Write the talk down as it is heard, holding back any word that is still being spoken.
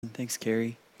Thanks,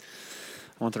 Carrie.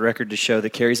 I want the record to show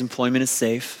that Carrie's employment is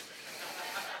safe.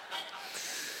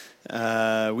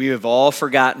 We have all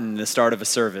forgotten the start of a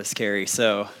service, Carrie,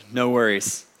 so no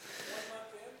worries.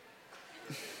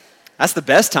 That's the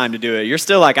best time to do it. You're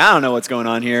still like, I don't know what's going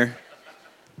on here.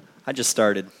 I just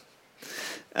started.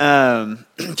 Do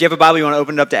you have a Bible? You want to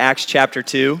open it up to Acts chapter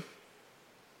 2?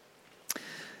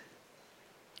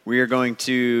 We are going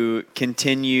to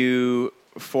continue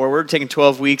forward, taking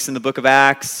 12 weeks in the book of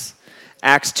Acts.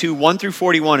 Acts 2, 1 through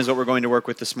 41 is what we're going to work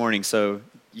with this morning. So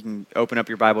you can open up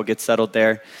your Bible, get settled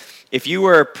there. If you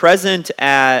were present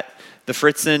at the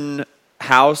Fritzen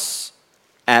house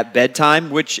at bedtime,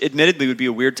 which admittedly would be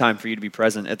a weird time for you to be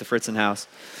present at the Fritzen house,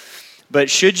 but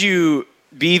should you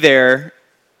be there,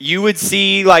 you would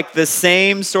see like the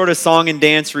same sort of song and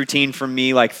dance routine from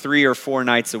me like 3 or 4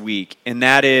 nights a week. And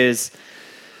that is,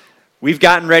 we've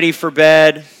gotten ready for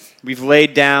bed. We've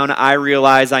laid down. I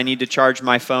realize I need to charge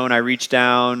my phone. I reach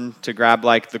down to grab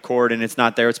like the cord and it's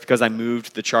not there. It's because I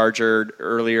moved the charger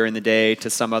earlier in the day to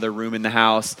some other room in the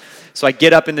house. So I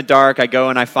get up in the dark, I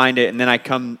go and I find it, and then I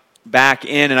come back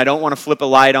in and I don't want to flip a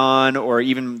light on or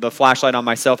even the flashlight on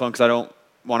my cell phone because I don't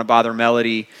want to bother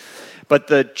Melody. But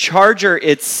the charger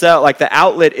itself, like the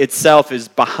outlet itself, is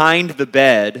behind the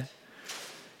bed.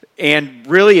 And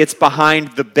really, it's behind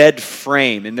the bed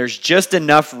frame. And there's just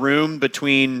enough room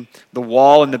between the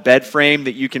wall and the bed frame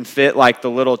that you can fit like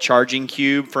the little charging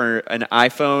cube for an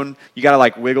iPhone. You got to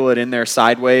like wiggle it in there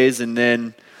sideways.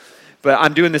 But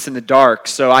I'm doing this in the dark,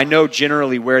 so I know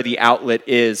generally where the outlet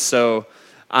is. So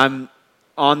I'm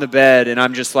on the bed and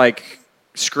I'm just like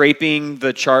scraping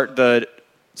the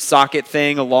socket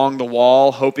thing along the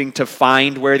wall, hoping to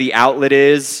find where the outlet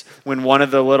is when one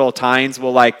of the little tines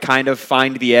will like kind of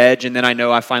find the edge, and then I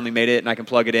know I finally made it and I can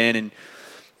plug it in, and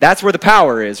that's where the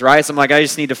power is, right? So I'm like, I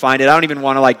just need to find it. I don't even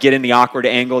want to like get in the awkward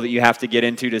angle that you have to get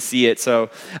into to see it. So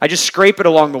I just scrape it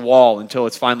along the wall until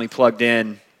it's finally plugged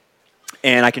in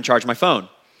and I can charge my phone.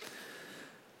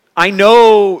 I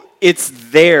know it's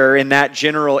there in that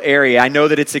general area. I know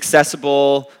that it's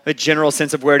accessible, a general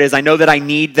sense of where it is. I know that I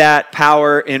need that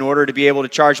power in order to be able to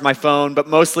charge my phone, but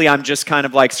mostly I'm just kind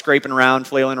of like scraping around,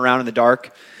 flailing around in the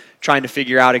dark, trying to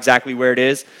figure out exactly where it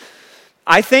is.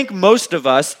 I think most of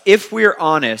us, if we're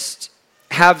honest,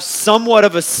 have somewhat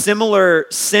of a similar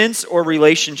sense or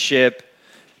relationship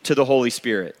to the Holy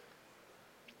Spirit.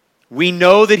 We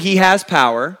know that He has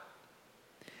power,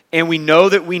 and we know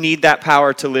that we need that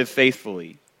power to live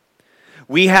faithfully.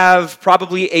 We have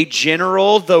probably a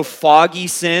general, though foggy,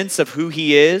 sense of who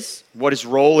He is, what His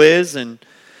role is, and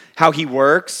how He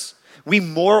works. We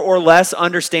more or less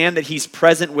understand that He's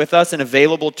present with us and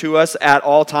available to us at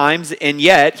all times, and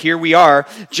yet, here we are,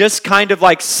 just kind of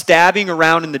like stabbing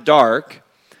around in the dark,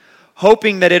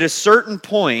 hoping that at a certain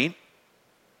point,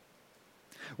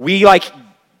 we like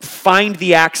find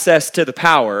the access to the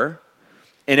power,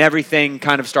 and everything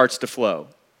kind of starts to flow.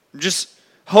 Just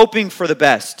hoping for the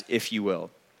best, if you will.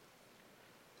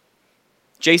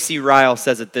 J.C. Ryle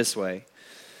says it this way.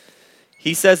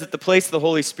 He says that the place the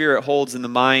Holy Spirit holds in the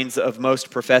minds of most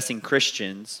professing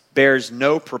Christians bears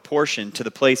no proportion to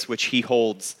the place which He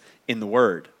holds in the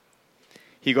Word.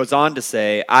 He goes on to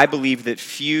say, I believe that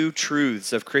few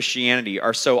truths of Christianity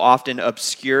are so often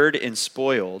obscured and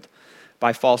spoiled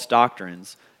by false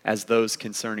doctrines as those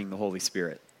concerning the Holy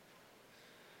Spirit.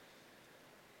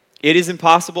 It is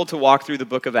impossible to walk through the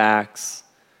book of Acts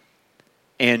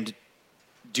and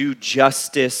do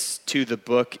justice to the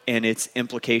book and its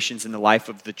implications in the life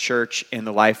of the church and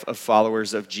the life of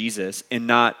followers of Jesus and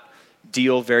not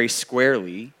deal very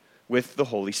squarely with the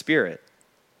Holy Spirit.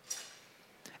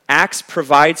 Acts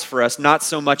provides for us not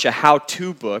so much a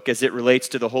how-to book as it relates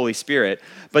to the Holy Spirit,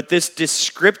 but this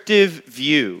descriptive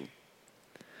view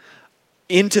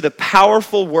into the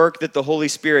powerful work that the Holy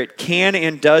Spirit can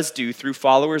and does do through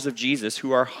followers of Jesus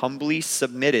who are humbly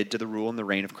submitted to the rule and the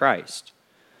reign of Christ.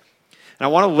 And I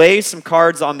want to lay some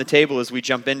cards on the table as we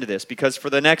jump into this, because for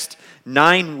the next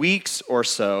 9 weeks or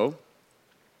so,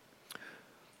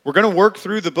 we're going to work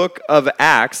through the book of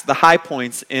Acts, the high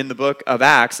points in the book of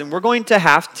Acts, and we're going to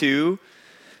have to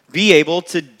be able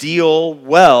to deal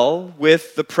well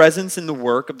with the presence and the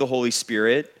work of the Holy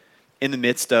Spirit in the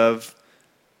midst of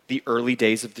the early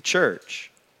days of the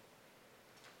church.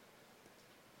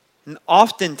 And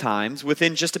oftentimes,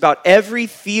 within just about every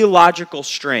theological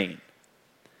strain,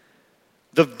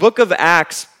 the book of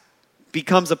Acts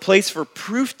becomes a place for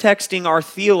proof texting our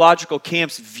theological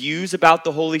camp's views about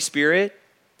the Holy Spirit,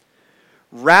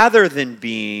 rather than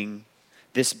being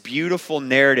this beautiful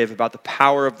narrative about the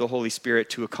power of the Holy Spirit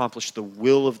to accomplish the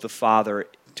will of the Father,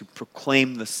 to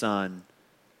proclaim the Son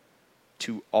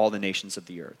to all the nations of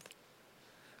the earth.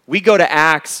 We go to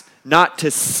Acts not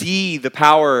to see the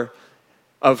power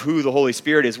of who the Holy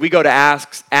Spirit is. We go to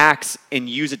Acts and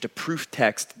use it to proof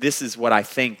text, this is what I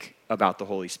think about the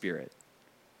Holy Spirit.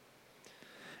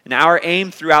 And our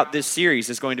aim throughout this series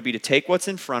is going to be to take what's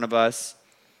in front of us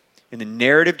in the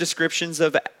narrative descriptions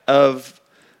of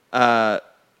the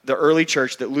early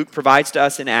church that Luke provides to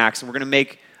us in Acts, and we're going to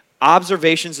make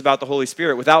observations about the Holy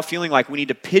Spirit without feeling like we need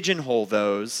to pigeonhole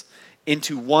those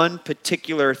into one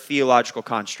particular theological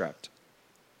construct.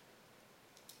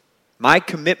 My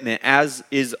commitment, as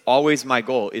is always my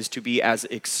goal, is to be as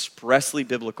expressly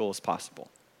biblical as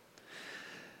possible.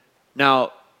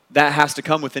 Now, that has to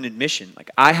come with an admission.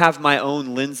 Like, I have my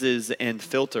own lenses and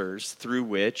filters through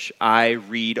which I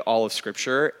read all of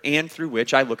Scripture and through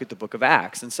which I look at the book of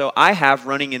Acts. And so I have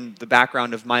running in the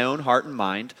background of my own heart and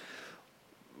mind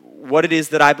what it is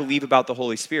that I believe about the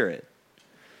Holy Spirit.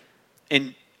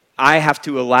 And I have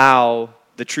to allow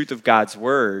the truth of God's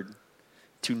Word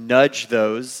to nudge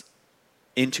those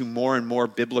into more and more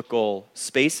biblical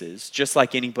spaces, just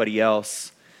like anybody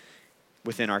else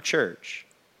within our church.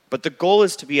 But the goal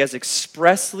is to be as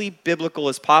expressly biblical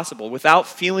as possible without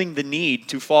feeling the need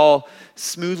to fall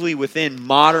smoothly within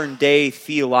modern day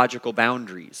theological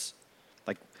boundaries.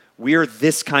 Like, we're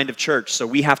this kind of church, so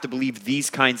we have to believe these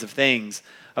kinds of things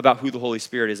about who the Holy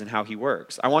Spirit is and how he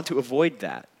works. I want to avoid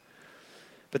that.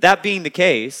 But that being the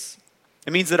case,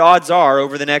 it means that odds are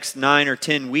over the next 9 or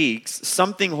 10 weeks,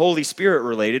 something Holy Spirit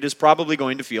related is probably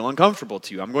going to feel uncomfortable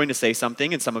to you. I'm going to say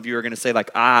something, and some of you are going to say like,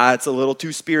 it's a little too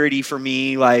spirity for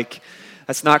me, like,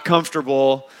 that's not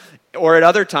comfortable. Or at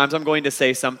other times, I'm going to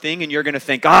say something, and you're going to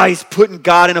think, he's putting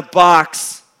God in a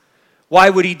box. Why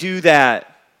would he do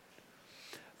that?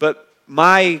 But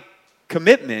my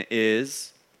commitment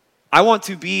is, I want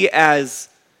to be as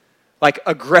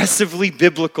aggressively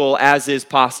biblical as is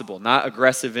possible. Not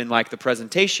aggressive in the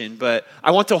presentation, but I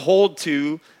want to hold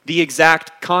to the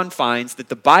exact confines that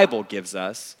the Bible gives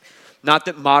us, not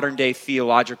that modern day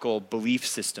theological belief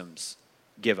systems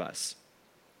give us.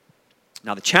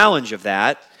 Now, the challenge of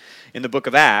that in the book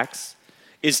of Acts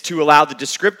is to allow the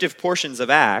descriptive portions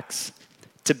of Acts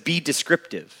to be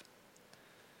descriptive,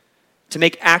 to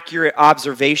make accurate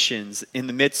observations in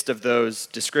the midst of those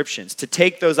descriptions, to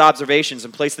take those observations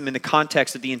and place them in the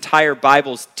context of the entire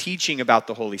Bible's teaching about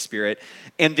the Holy Spirit,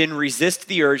 and then resist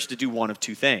the urge to do one of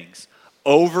two things: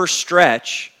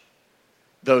 overstretch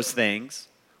those things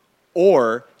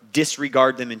or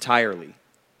disregard them entirely.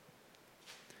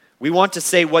 We want to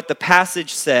say what the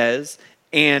passage says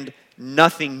and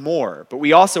nothing more, but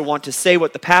we also want to say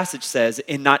what the passage says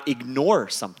and not ignore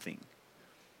something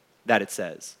that it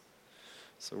says.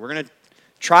 So we're going to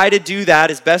try to do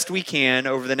that as best we can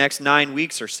over the next 9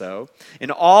 weeks or so. And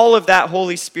all of that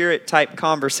Holy Spirit type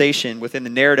conversation within the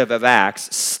narrative of Acts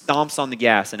stomps on the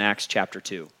gas in Acts chapter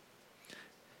 2.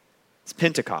 It's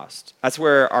Pentecost. That's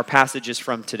where our passage is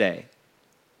from today.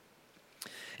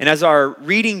 And as our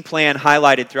reading plan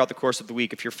highlighted throughout the course of the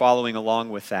week, if you're following along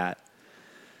with that,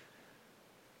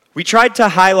 we tried to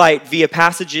highlight via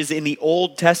passages in the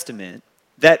Old Testament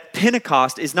that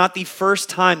Pentecost is not the first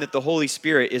time that the Holy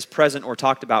Spirit is present or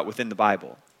talked about within the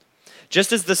Bible.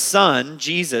 Just as the Son,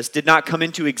 Jesus, did not come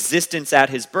into existence at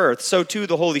his birth, so too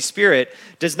the Holy Spirit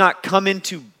does not come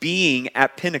into being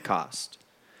at Pentecost.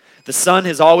 The Son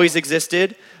has always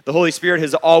existed. The Holy Spirit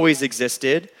has always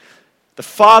existed. The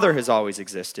Father has always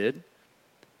existed.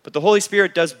 But the Holy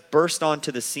Spirit does burst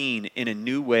onto the scene in a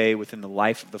new way within the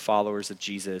life of the followers of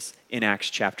Jesus in Acts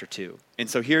chapter 2. And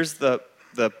so here's the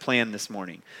plan this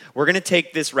morning. We're going to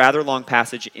take this rather long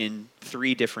passage in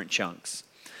 3 different chunks.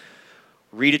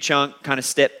 Read a chunk, kind of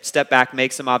step back,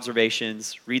 make some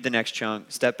observations. Read the next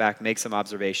chunk, step back, make some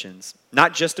observations.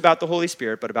 Not just about the Holy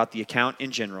Spirit, but about the account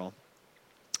in general.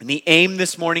 And the aim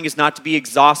this morning is not to be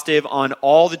exhaustive on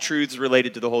all the truths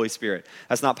related to the Holy Spirit.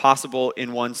 That's not possible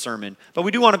in one sermon. But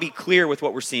we do want to be clear with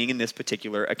what we're seeing in this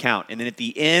particular account. And then at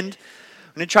the end,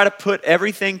 I'm going to try to put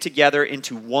everything together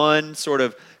into one sort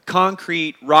of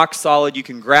concrete, rock solid, you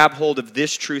can grab hold of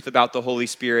this truth about the Holy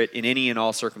Spirit in any and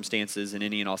all circumstances, in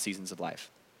any and all seasons of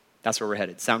life. That's where we're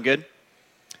headed. Sound good?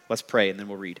 Let's pray and then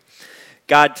we'll read.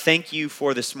 God, thank you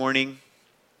for this morning.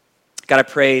 God, I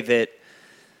pray that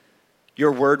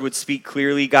your word would speak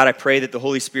clearly. God, I pray that the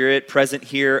Holy Spirit present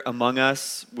here among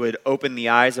us would open the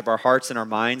eyes of our hearts and our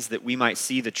minds that we might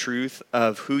see the truth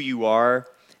of who you are,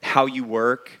 how you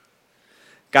work.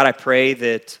 God, I pray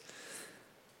that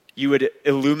you would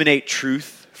illuminate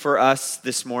truth for us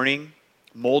this morning,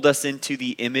 mold us into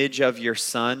the image of your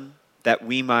Son, that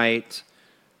we might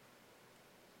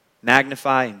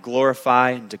magnify and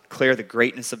glorify and declare the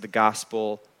greatness of the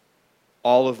gospel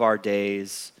all of our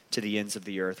days to the ends of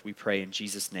the earth. We pray in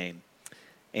Jesus' name.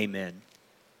 Amen.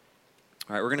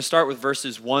 All right, we're going to start with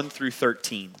verses 1 through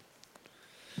 13.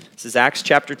 This is Acts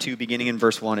chapter 2, beginning in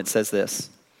verse 1. It says this: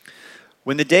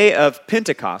 When the day of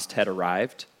Pentecost had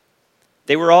arrived,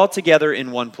 they were all together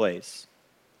in one place.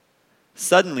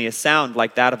 Suddenly a sound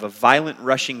like that of a violent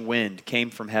rushing wind came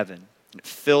from heaven, and it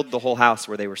filled the whole house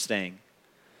where they were staying.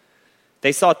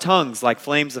 They saw tongues like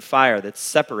flames of fire that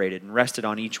separated and rested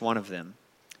on each one of them.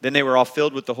 Then they were all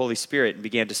filled with the Holy Spirit and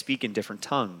began to speak in different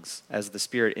tongues as the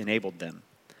Spirit enabled them.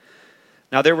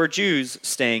 Now there were Jews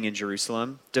staying in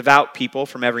Jerusalem, devout people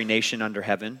from every nation under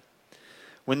heaven.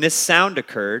 When this sound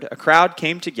occurred, a crowd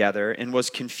came together and was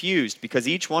confused because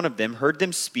each one of them heard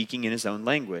them speaking in his own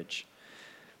language.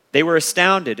 They were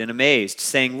astounded and amazed,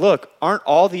 saying, "Look, aren't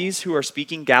all these who are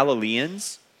speaking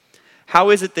Galileans? How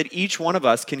is it that each one of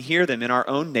us can hear them in our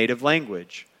own native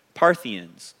language?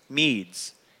 Parthians,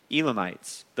 Medes,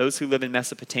 Elamites, those who live in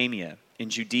Mesopotamia, in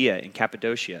Judea and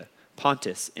Cappadocia,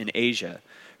 Pontus and Asia,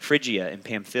 Phrygia and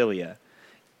Pamphylia,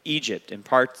 Egypt and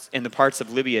the parts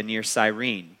of Libya near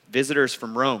Cyrene, visitors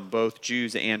from Rome, both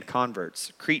Jews and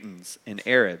converts, Cretans and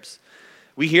Arabs.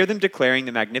 We hear them declaring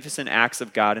the magnificent acts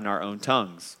of God in our own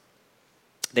tongues."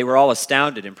 They were all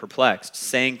astounded and perplexed,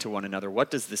 saying to one another,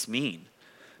 "What does this mean?"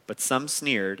 But some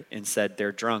sneered and said,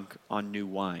 "They're drunk on new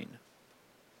wine."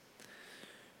 I'm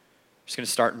just going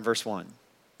to start in verse 1.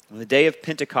 When the day of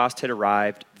Pentecost had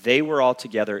arrived, they were all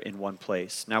together in one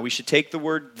place. Now we should take the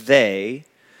word "they"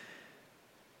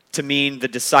 to mean the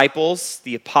disciples,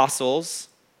 the apostles,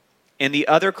 and the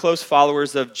other close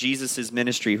followers of Jesus'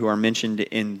 ministry who are mentioned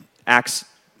in Acts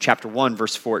chapter 1,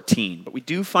 verse 14. But we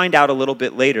do find out a little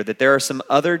bit later that there are some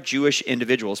other Jewish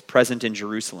individuals present in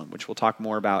Jerusalem, which we'll talk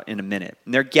more about in a minute.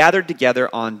 And they're gathered together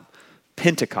on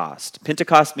Pentecost.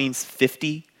 Pentecost means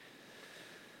 50.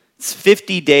 It's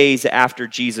 50 days after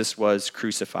Jesus was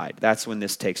crucified. That's when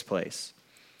this takes place.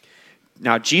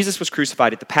 Now, Jesus was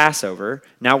crucified at the Passover.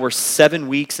 Now we're 7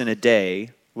 weeks and a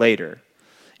day later.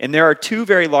 And there are two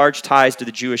very large ties to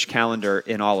the Jewish calendar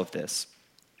in all of this.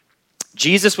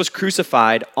 Jesus was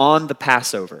crucified on the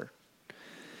Passover.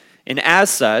 And as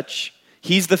such,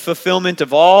 he's the fulfillment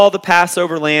of all the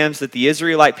Passover lambs that the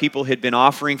Israelite people had been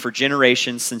offering for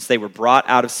generations since they were brought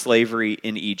out of slavery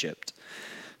in Egypt.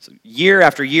 So year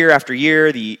after year after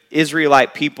year, the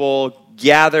Israelite people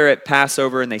gather at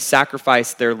Passover and they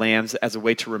sacrifice their lambs as a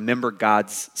way to remember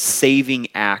God's saving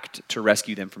act to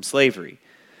rescue them from slavery.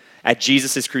 At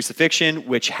Jesus' crucifixion,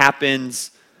 which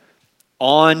happens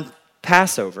on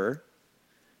Passover,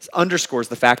 underscores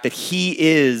the fact that he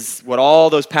is what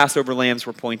all those Passover lambs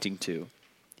were pointing to.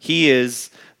 He is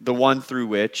the one through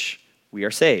which we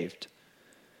are saved.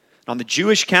 On the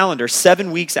Jewish calendar,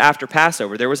 7 weeks after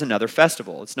Passover, there was another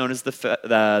festival. It's known as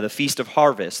the Feast of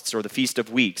Harvests or the Feast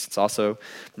of Weeks. It's also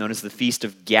known as the Feast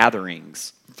of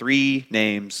Gatherings. 3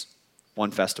 names,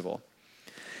 1 festival.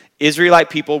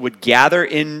 Israelite people would gather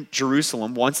in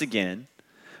Jerusalem once again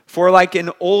for like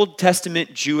an Old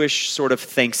Testament Jewish sort of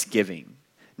Thanksgiving.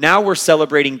 Now we're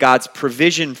celebrating God's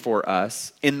provision for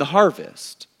us in the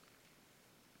harvest.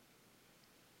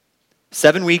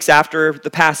 7 weeks after the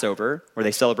Passover, where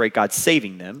they celebrate God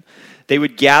saving them, they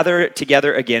would gather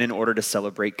together again in order to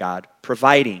celebrate God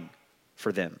providing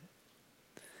for them.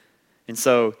 And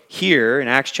so here in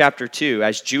Acts chapter 2,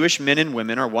 as Jewish men and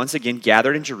women are once again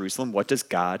gathered in Jerusalem, what does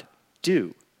God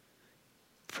do?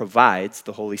 Provides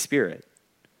the Holy Spirit.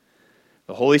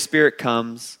 The Holy Spirit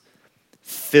comes,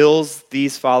 fills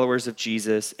these followers of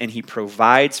Jesus, and he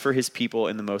provides for his people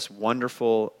in the most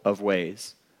wonderful of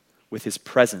ways with his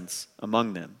presence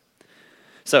among them.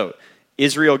 So,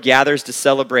 Israel gathers to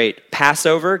celebrate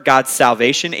Passover, God's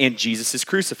salvation, and Jesus is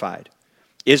crucified.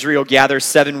 Israel gathers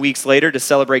 7 weeks later to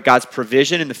celebrate God's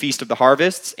provision in the Feast of the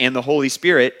Harvests, and the Holy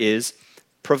Spirit is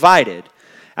provided.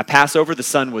 At Passover, the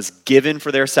Son was given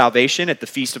for their salvation. At the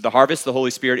Feast of the Harvest, the Holy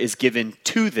Spirit is given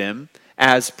to them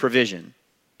as provision.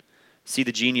 See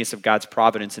the genius of God's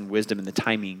providence and wisdom in the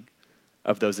timing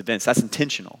of those events. That's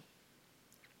intentional.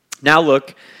 Now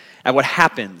look at what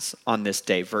happens on this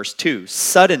day. Verse 2,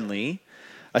 suddenly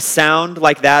a sound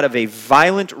like that of a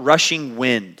violent rushing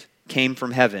wind came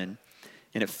from heaven,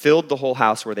 and it filled the whole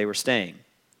house where they were staying.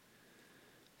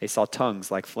 They saw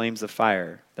tongues like flames of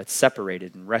fire that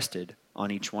separated and rested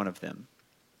on each one of them.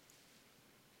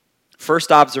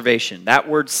 First observation, that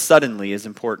word suddenly is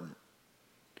important.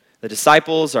 The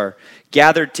disciples are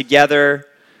gathered together,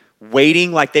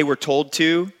 waiting like they were told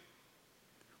to.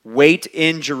 Wait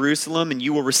in Jerusalem and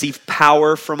you will receive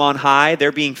power from on high.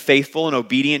 They're being faithful and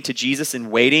obedient to Jesus and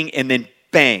waiting, and then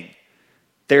bang,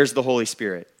 there's the Holy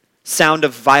Spirit. Sound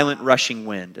of violent rushing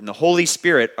wind. And the Holy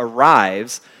Spirit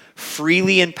arrives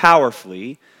freely and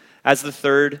powerfully as the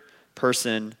third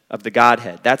person of the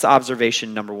Godhead. That's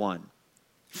observation number one.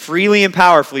 Freely and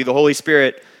powerfully, the Holy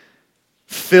Spirit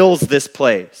fills this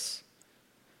place.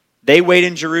 They wait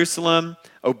in Jerusalem,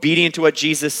 obedient to what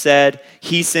Jesus said.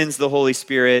 He sends the Holy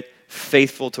Spirit,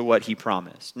 faithful to what he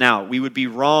promised. Now, we would be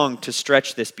wrong to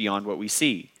stretch this beyond what we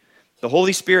see. The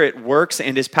Holy Spirit works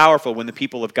and is powerful when the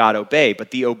people of God obey,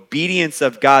 but the obedience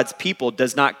of God's people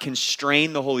does not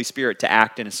constrain the Holy Spirit to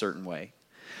act in a certain way.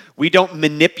 We don't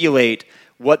manipulate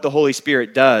what the Holy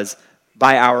Spirit does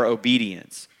by our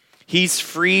obedience. He's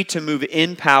free to move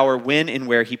in power when and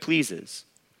where he pleases.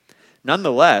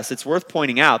 Nonetheless, it's worth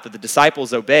pointing out that the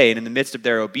disciples obey, and in the midst of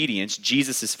their obedience,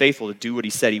 Jesus is faithful to do what he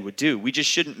said he would do. We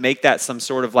just shouldn't make that some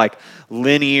sort of like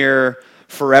linear,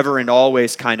 forever and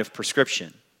always kind of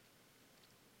prescription.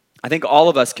 I think all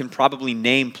of us can probably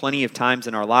name plenty of times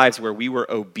in our lives where we were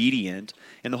obedient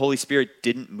and the Holy Spirit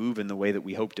didn't move in the way that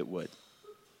we hoped it would.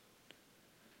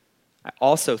 I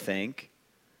also think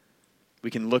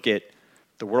we can look at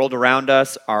the world around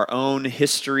us, our own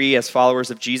history as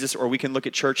followers of Jesus, or we can look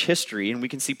at church history and we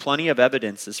can see plenty of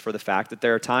evidences for the fact that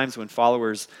there are times when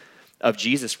followers of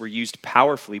Jesus were used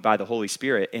powerfully by the Holy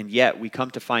Spirit, and yet we come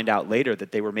to find out later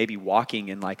that they were maybe walking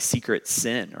in like secret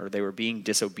sin or they were being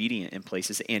disobedient in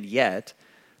places, and yet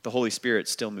the Holy Spirit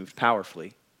still moved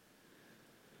powerfully.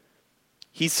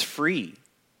 He's free,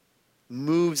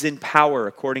 moves in power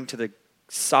according to the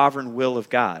sovereign will of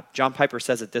God. John Piper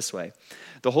says it this way: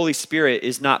 the Holy Spirit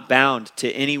is not bound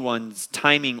to anyone's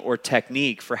timing or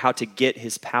technique for how to get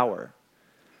his power.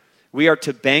 We are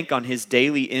to bank on his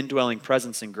daily indwelling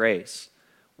presence and grace,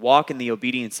 walk in the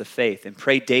obedience of faith, and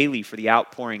pray daily for the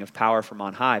outpouring of power from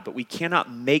on high. But we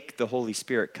cannot make the Holy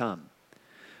Spirit come.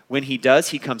 When he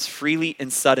does, he comes freely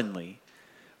and suddenly.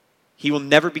 He will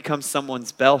never become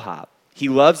someone's bellhop. He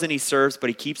loves and he serves, but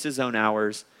he keeps his own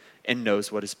hours and knows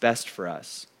what is best for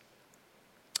us.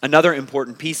 Another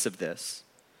important piece of this: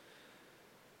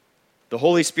 the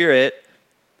Holy Spirit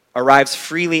arrives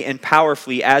freely and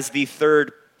powerfully as the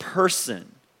third person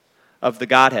of the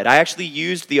Godhead. I actually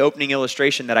used the opening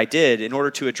illustration that I did in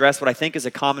order to address what I think is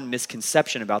a common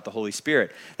misconception about the Holy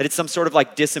Spirit, that it's some sort of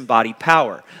like disembodied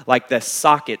power, like the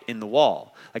socket in the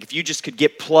wall. Like if you just could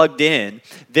get plugged in,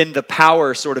 then the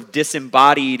power sort of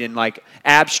disembodied and like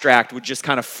abstract would just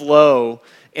kind of flow,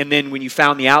 and then when you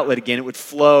found the outlet again, it would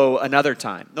flow another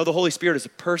time. No, the Holy Spirit is a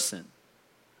person,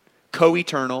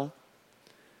 co-eternal,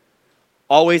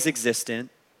 always existent,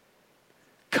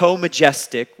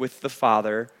 co-majestic with the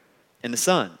Father and the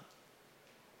Son.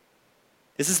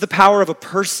 This is the power of a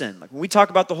person. Like when we talk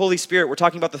about the Holy Spirit, we're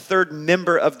talking about the third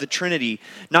member of the Trinity,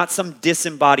 not some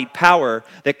disembodied power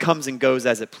that comes and goes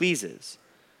as it pleases.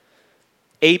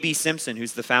 A.B. Simpson,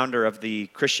 who's the founder of the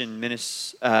Christian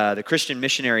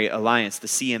Missionary Alliance, the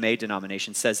CMA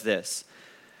denomination, says this: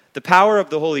 the power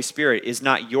of the Holy Spirit is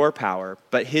not your power,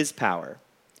 but his power.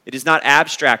 It is not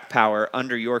abstract power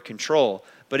under your control,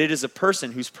 but it is a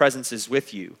person whose presence is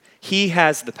with you. He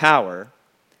has the power.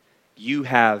 You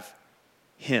have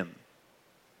him.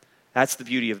 That's the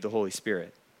beauty of the Holy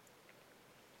Spirit.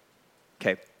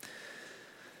 Okay,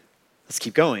 let's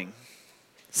keep going.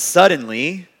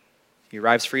 Suddenly, he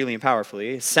arrives freely and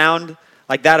powerfully. A sound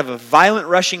like that of a violent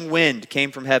rushing wind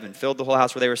came from heaven, filled the whole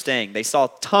house where they were staying. They saw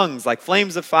tongues like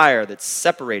flames of fire that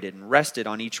separated and rested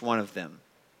on each one of them.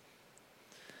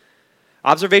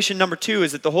 Observation number 2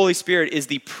 is that the Holy Spirit is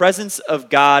the presence of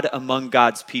God among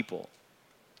God's people.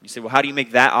 You say, well, how do you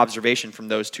make that observation from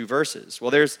those 2 verses? Well,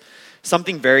 there's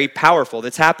something very powerful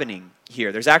that's happening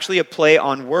here. There's actually a play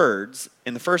on words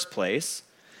in the first place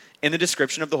in the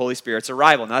description of the Holy Spirit's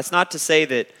arrival. Now, that's not to say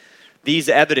that these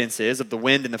evidences of the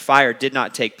wind and the fire did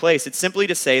not take place. It's simply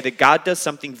to say that God does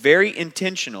something very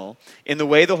intentional in the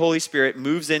way the Holy Spirit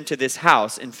moves into this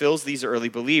house and fills these early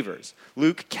believers.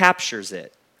 Luke captures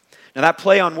it. Now, that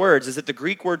play on words is that the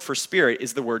Greek word for spirit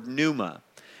is the word pneuma.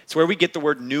 It's where we get the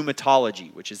word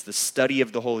pneumatology, which is the study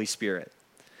of the Holy Spirit.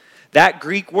 That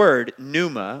Greek word,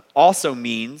 pneuma, also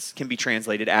can be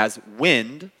translated as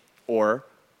wind or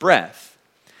breath.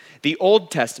 The Old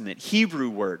Testament Hebrew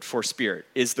word for spirit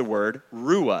is the word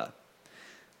ruah.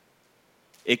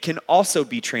 It can also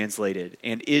be translated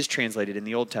and is translated in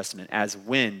the Old Testament as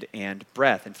wind and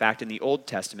breath. In fact, in the Old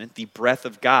Testament, the breath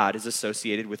of God is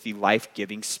associated with the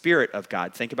life-giving Spirit of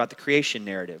God. Think about the creation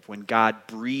narrative. When God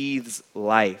breathes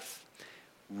life,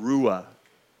 ruah,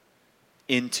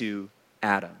 into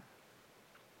Adam.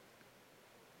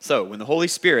 So, when the Holy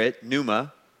Spirit,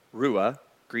 pneuma, ruah,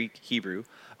 Greek, Hebrew,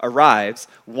 arrives,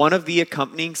 one of the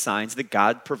accompanying signs that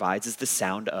God provides is the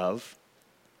sound of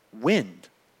wind.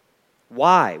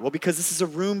 Why? Well, because this is a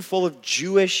room full of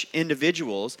Jewish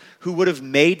individuals who would have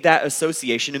made that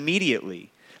association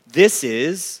immediately. This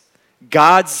is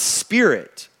God's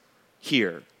Spirit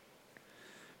here.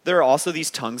 There are also these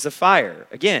tongues of fire.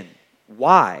 Again,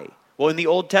 why? Well, in the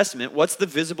Old Testament, what's the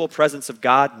visible presence of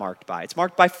God marked by? It's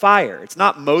marked by fire. It's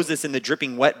not Moses in the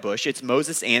dripping wet bush. It's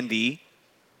Moses and the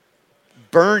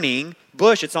burning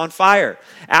bush. It's on fire.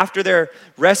 After they're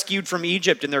rescued from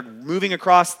Egypt and they're moving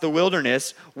across the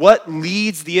wilderness, what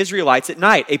leads the Israelites at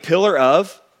night? A pillar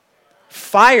of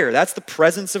fire. That's the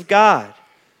presence of God.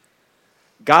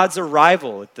 God's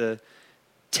arrival at the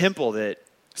temple that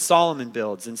Solomon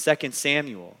builds in 2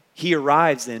 Samuel. He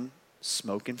arrives in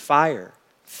smoke and fire,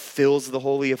 fills the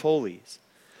Holy of Holies.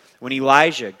 When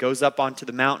Elijah goes up onto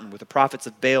the mountain with the prophets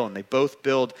of Baal and they both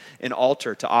build an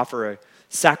altar to offer a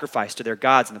sacrifice to their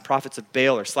gods, and the prophets of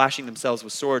Baal are slashing themselves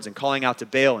with swords and calling out to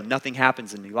Baal, and nothing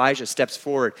happens, and Elijah steps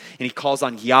forward and he calls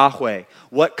on Yahweh.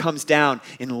 What comes down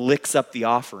and licks up the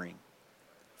offering?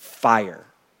 Fire.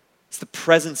 It's the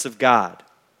presence of God.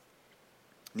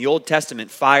 In the Old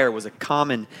Testament, fire was a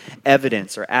common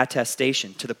evidence or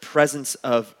attestation to the presence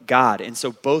of God. And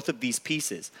so both of these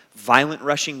pieces, violent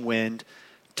rushing wind,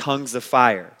 tongues of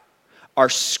fire, are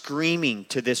screaming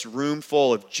to this room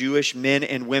full of Jewish men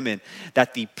and women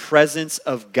that the presence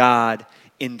of God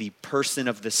in the person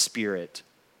of the Spirit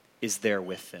is there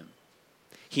with them.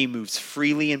 He moves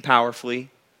freely and powerfully,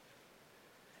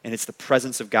 and it's the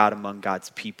presence of God among God's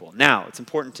people. Now, it's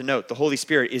important to note, the Holy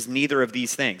Spirit is neither of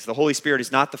these things. The Holy Spirit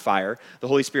is not the fire. The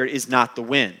Holy Spirit is not the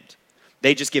wind.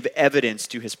 They just give evidence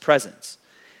to his presence.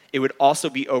 It would also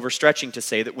be overstretching to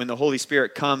say that when the Holy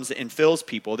Spirit comes and fills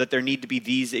people, that there need to be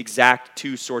these exact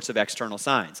two sorts of external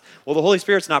signs. Well, the Holy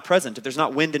Spirit's not present if there's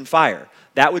not wind and fire.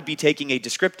 That would be taking a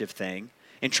descriptive thing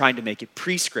and trying to make it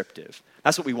prescriptive.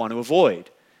 That's what we want to avoid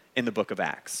in the book of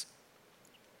Acts.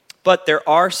 But there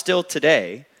are still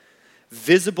today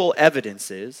visible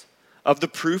evidences of the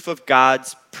proof of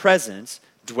God's presence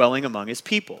dwelling among his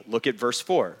people. Look at verse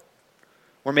 4.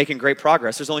 We're making great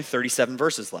progress. There's only 37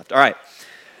 verses left. All right.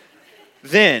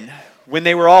 Then, when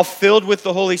they were all filled with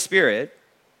the Holy Spirit,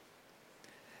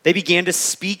 they began to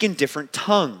speak in different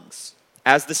tongues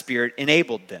as the Spirit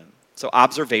enabled them. So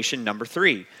observation number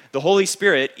 3. The Holy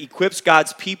Spirit equips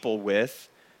God's people with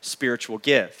spiritual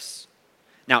gifts.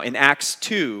 Now, in Acts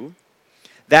 2,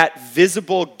 that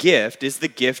visible gift is the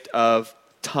gift of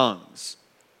tongues.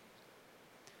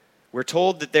 We're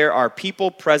told that there are people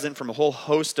present from a whole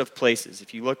host of places.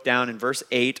 If you look down in verse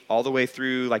 8 all the way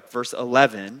through like verse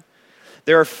 11,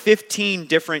 there are 15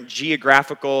 different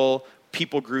geographical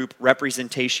people group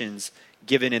representations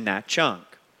given in that chunk.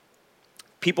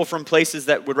 People from places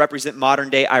that would represent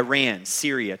modern-day Iran,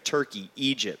 Syria, Turkey,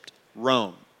 Egypt,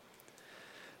 Rome.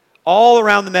 All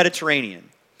around the Mediterranean,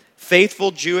 faithful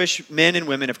Jewish men and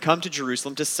women have come to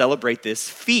Jerusalem to celebrate this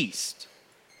feast.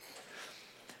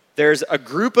 There's a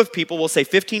group of people, we'll say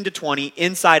 15 to 20,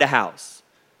 inside a house.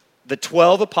 The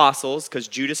 12 apostles, because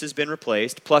Judas has been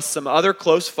replaced, plus some other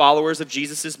close followers of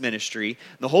Jesus' ministry.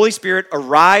 The Holy Spirit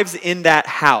arrives in that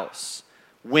house.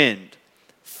 Wind,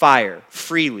 fire,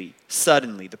 freely,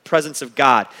 suddenly. The presence of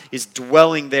God is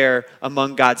dwelling there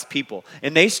among God's people.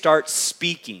 And they start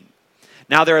speaking.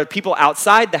 Now there are people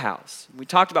outside the house. We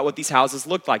talked about what these houses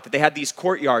looked like, that they had these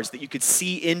courtyards that you could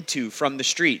see into from the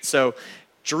street. So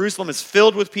Jerusalem is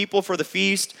filled with people for the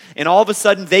feast, and all of a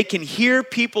sudden they can hear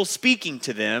people speaking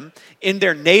to them in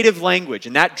their native language,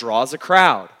 and that draws a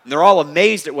crowd. And they're all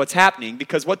amazed at what's happening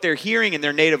because what they're hearing in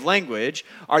their native language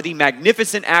are the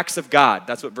magnificent acts of God.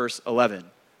 That's what verse 11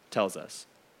 tells us.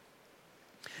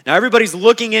 Now everybody's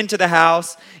looking into the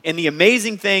house, and the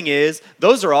amazing thing is,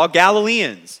 those are all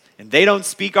Galileans, and they don't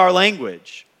speak our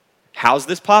language. How's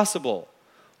this possible?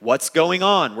 What's going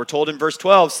on? We're told in verse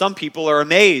 12, some people are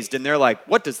amazed and they're like,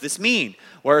 what does this mean?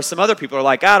 Whereas some other people are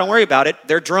like, don't worry about it.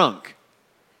 They're drunk.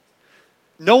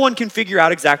 No one can figure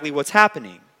out exactly what's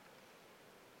happening.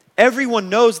 Everyone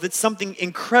knows that something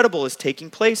incredible is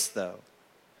taking place, though.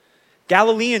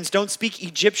 Galileans don't speak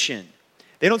Egyptian.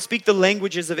 They don't speak the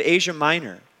languages of Asia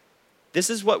Minor. This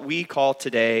is what we call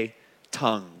today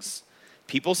tongues.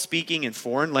 People speaking in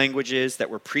foreign languages that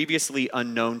were previously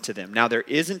unknown to them. Now, there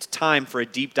isn't time for a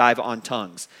deep dive on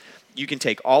tongues. You can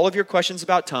take all of your questions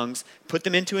about tongues, put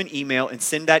them into an email, and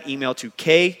send that email to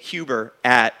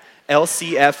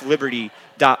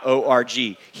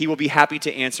khuber@lcfliberty.org. He will be happy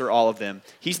to answer all of them.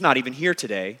 He's not even here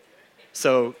today,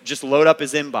 so just load up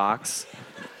his inbox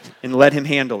and let him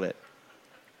handle it.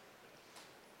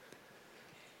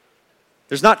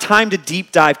 There's not time to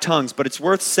deep dive tongues, but it's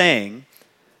worth saying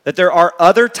that there are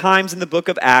other times in the book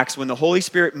of Acts when the Holy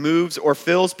Spirit moves or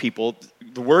fills people.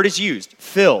 The word is used,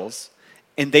 fills,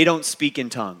 and they don't speak in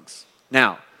tongues.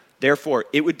 Now, therefore,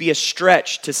 it would be a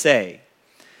stretch to say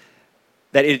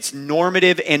that it's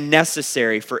normative and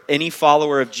necessary for any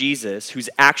follower of Jesus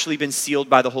who's actually been sealed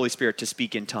by the Holy Spirit to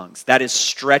speak in tongues. That is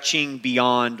stretching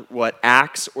beyond what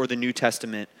Acts or the New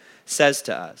Testament says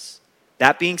to us.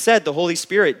 That being said, the Holy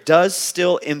Spirit does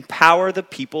still empower the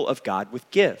people of God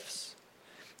with gifts.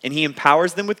 And he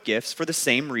empowers them with gifts for the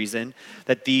same reason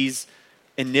that these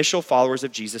initial followers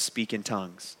of Jesus speak in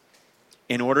tongues.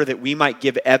 In order that we might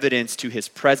give evidence to his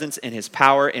presence and his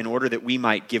power, in order that we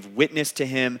might give witness to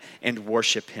him and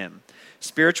worship him.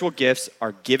 Spiritual gifts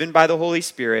are given by the Holy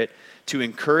Spirit to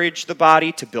encourage the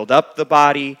body, to build up the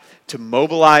body, to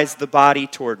mobilize the body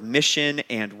toward mission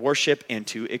and worship, and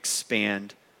to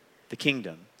expand the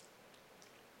kingdom.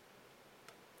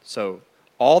 So,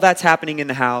 all that's happening in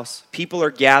the house, people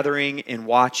are gathering and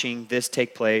watching this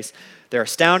take place. They're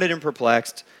astounded and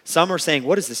perplexed. Some are saying,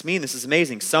 what does this mean? This is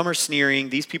amazing. Some are sneering.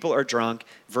 These people are drunk.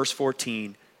 Verse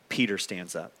 14, Peter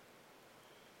stands up.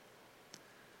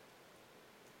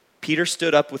 Peter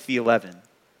stood up with the 11,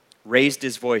 raised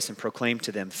his voice and proclaimed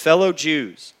to them, fellow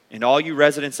Jews and all you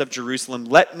residents of Jerusalem,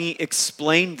 let me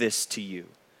explain this to you.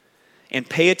 And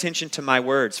pay attention to my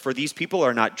words, for these people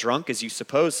are not drunk as you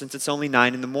suppose, since it's only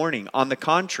 9 a.m. On the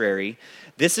contrary,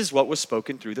 this is what was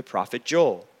spoken through the prophet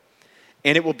Joel.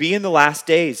 And it will be in the last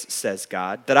days, says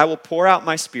God, that I will pour out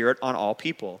my spirit on all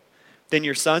people. Then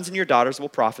your sons and your daughters will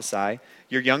prophesy,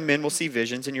 your young men will see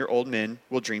visions, and your old men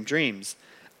will dream dreams.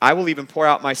 I will even pour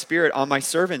out my spirit on my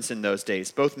servants in those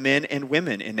days, both men and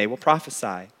women, and they will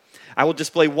prophesy. I will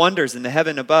display wonders in the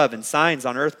heaven above and signs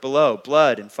on earth below,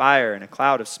 blood and fire and a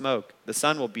cloud of smoke. The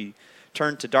sun will be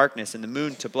turned to darkness and the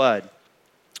moon to blood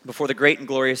before the great and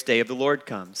glorious day of the Lord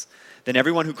comes. Then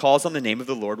everyone who calls on the name of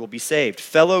the Lord will be saved.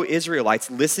 Fellow Israelites,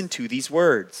 listen to these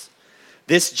words.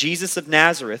 This Jesus of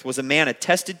Nazareth was a man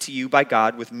attested to you by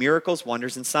God with miracles,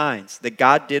 wonders, and signs that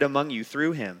God did among you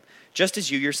through him, just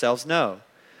as you yourselves know.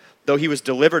 Though he was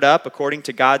delivered up according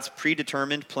to God's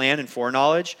predetermined plan and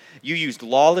foreknowledge, you used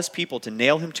lawless people to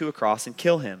nail him to a cross and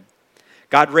kill him.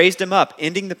 God raised him up,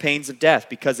 ending the pains of death,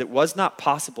 because it was not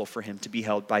possible for him to be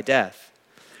held by death.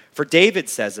 For David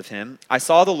says of him, I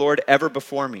saw the Lord ever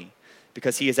before me.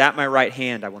 Because he is at my right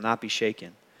hand, I will not be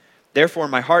shaken. Therefore,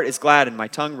 my heart is glad and my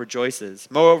tongue rejoices.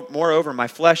 Moreover, my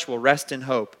flesh will rest in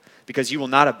hope, because you will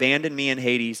not abandon me in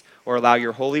Hades or allow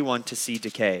your Holy One to see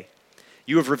decay.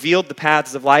 You have revealed the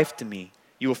paths of life to me.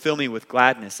 You will fill me with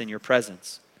gladness in your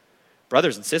presence.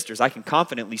 Brothers and sisters, I can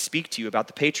confidently speak to you about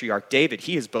the patriarch David.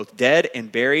 He is both dead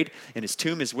and buried, and his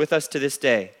tomb is with us to this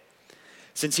day.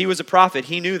 Since he was a prophet,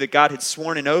 he knew that God had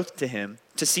sworn an oath to him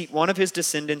to seat one of his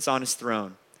descendants on his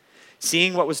throne.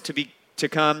 Seeing what was to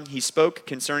come, he spoke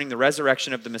concerning the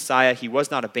resurrection of the Messiah. He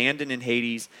was not abandoned in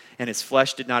Hades, and his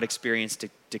flesh did not experience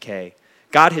decay.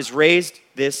 God has raised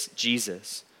this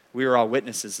Jesus. We are all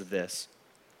witnesses of this.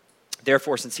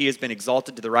 Therefore, since he has been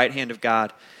exalted to the right hand of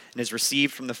God and has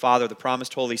received from the Father the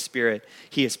promised Holy Spirit,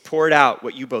 he has poured out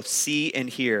what you both see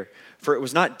and hear. For it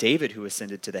was not David who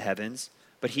ascended to the heavens,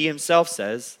 but he himself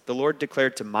says, the Lord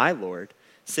declared to my Lord,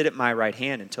 sit at my right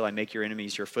hand until I make your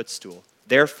enemies your footstool.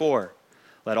 Therefore,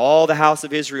 let all the house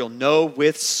of Israel know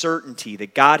with certainty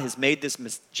that God has made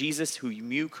this Jesus, who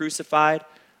you crucified,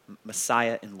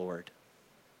 Messiah and Lord.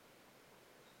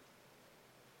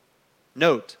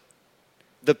 Note,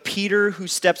 the Peter who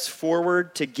steps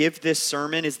forward to give this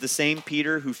sermon is the same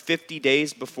Peter who 50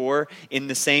 days before in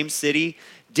the same city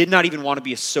did not even want to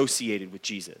be associated with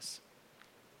Jesus.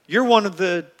 You're one of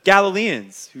the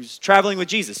Galileans who's traveling with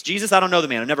Jesus. Jesus, I don't know the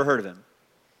man. I've never heard of him.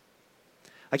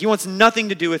 Like, he wants nothing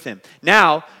to do with him.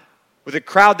 Now, with a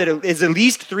crowd that is at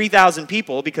least 3,000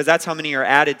 people, because that's how many are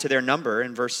added to their number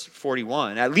in verse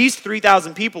 41. At least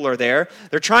 3,000 people are there.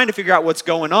 They're trying to figure out what's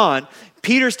going on.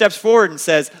 Peter steps forward and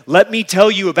says, let me tell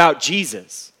you about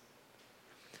Jesus.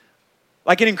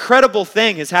 Like, an incredible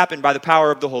thing has happened by the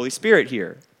power of the Holy Spirit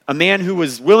here. A man who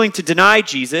was willing to deny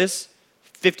Jesus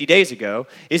 50 days ago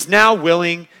is now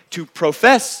willing to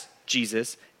profess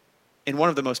Jesus in one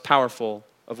of the most powerful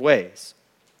of ways.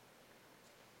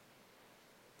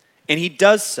 And he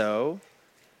does so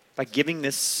by giving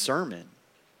this sermon.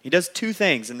 He does two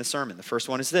things in the sermon. The first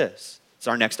one is this. It's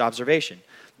our next observation.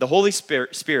 The Holy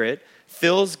Spirit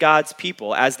fills God's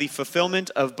people as the fulfillment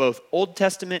of both Old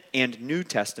Testament and New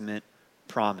Testament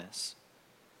promise.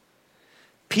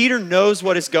 Peter knows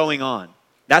what is going on.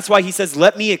 That's why he says,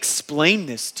 let me explain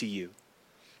this to you.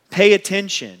 Pay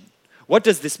attention. What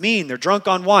does this mean? They're drunk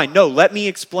on wine. No, let me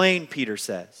explain, Peter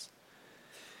says.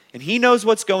 And he knows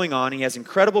what's going on. He has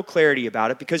incredible clarity about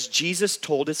it because Jesus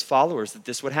told his followers that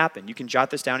this would happen. You can jot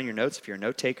this down in your notes if you're a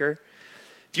note taker.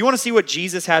 If you want to see what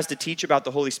Jesus has to teach about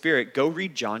the Holy Spirit, go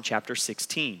read John chapter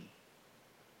 16.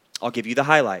 I'll give you the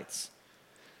highlights.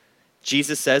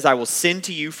 Jesus says, I will send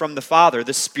to you from the Father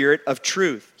the Spirit of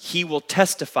truth. He will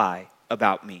testify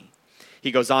about me.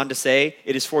 He goes on to say,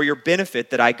 it is for your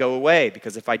benefit that I go away,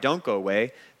 because if I don't go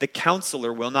away, the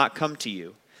counselor will not come to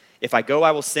you. If I go,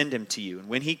 I will send him to you. And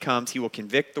when he comes, he will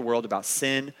convict the world about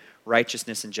sin,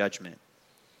 righteousness, and judgment.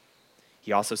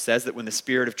 He also says that when the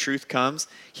Spirit of truth comes,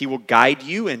 he will guide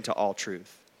you into all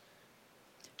truth.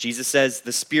 Jesus says,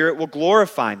 the Spirit will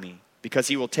glorify me because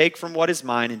he will take from what is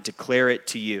mine and declare it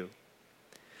to you.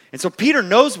 And so Peter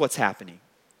knows what's happening.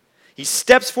 He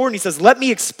steps forward and he says, let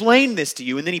me explain this to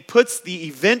you. And then he puts the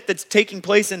event that's taking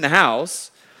place in the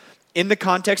house in the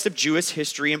context of Jewish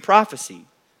history and prophecy,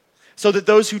 so that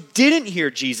those who didn't hear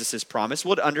Jesus' promise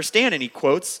would understand. And he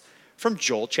quotes from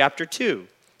Joel chapter 2.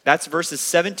 That's verses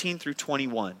 17 through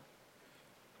 21. I'm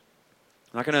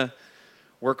not going to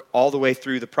work all the way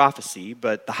through the prophecy,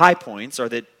 but the high points are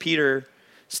that Peter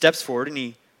steps forward and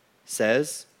he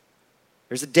says,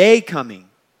 there's a day coming.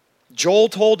 Joel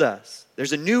told us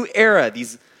there's a new era.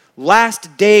 These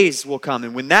last days will come.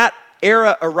 And when that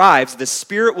era arrives, the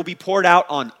Spirit will be poured out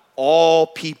on all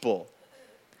people.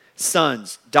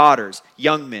 Sons, daughters,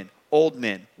 young men, old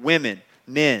men, women,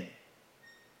 men.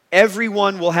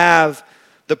 Everyone will have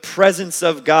the presence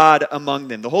of God among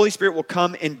them. The Holy Spirit will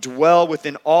come and dwell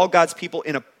within all God's people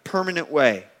in a permanent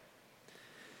way.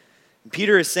 And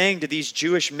Peter is saying to these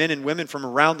Jewish men and women from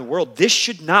around the world, this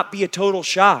should not be a total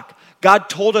shock. God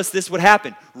told us this would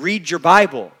happen. Read your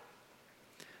Bible.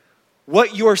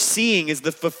 What you're seeing is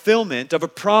the fulfillment of a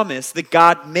promise that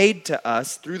God made to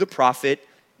us through the prophet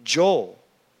Joel.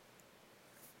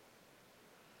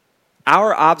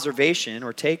 Our observation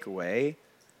or takeaway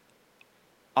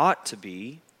ought to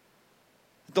be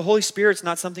that the Holy Spirit's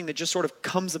not something that just sort of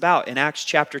comes about in Acts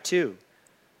chapter 2.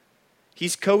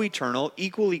 He's co-eternal,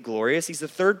 equally glorious. He's the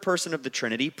third person of the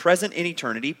Trinity, present in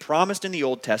eternity, promised in the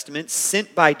Old Testament,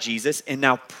 sent by Jesus, and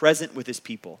now present with his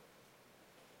people.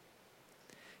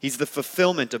 He's the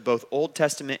fulfillment of both Old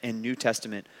Testament and New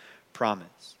Testament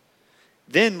promise.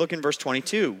 Then look in verse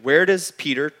 22. Where does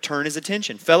Peter turn his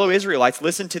attention? Fellow Israelites,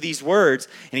 listen to these words,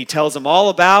 and he tells them all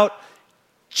about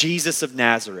Jesus of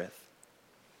Nazareth,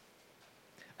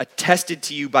 attested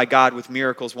to you by God with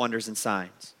miracles, wonders, and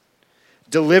signs,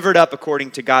 delivered up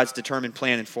according to God's determined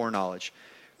plan and foreknowledge,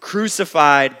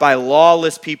 crucified by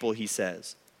lawless people, he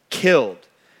says, killed,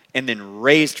 and then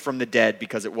raised from the dead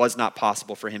because it was not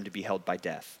possible for him to be held by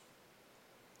death.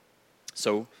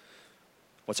 So,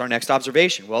 what's our next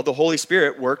observation? Well, the Holy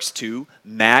Spirit works to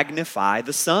magnify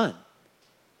the Son.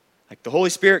 Like the Holy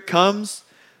Spirit comes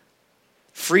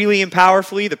freely and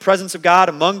powerfully, the presence of God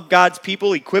among God's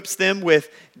people, equips them with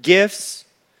gifts.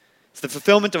 It's the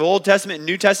fulfillment of Old Testament and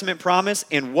New Testament promise.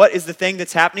 And what is the thing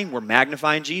that's happening? We're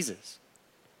magnifying Jesus.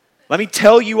 Let me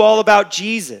tell you all about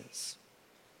Jesus.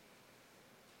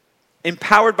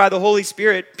 Empowered by the Holy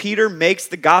Spirit, Peter makes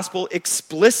the gospel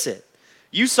explicit.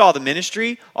 You saw the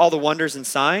ministry, all the wonders and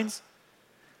signs.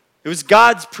 It was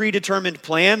God's predetermined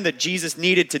plan that Jesus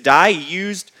needed to die. He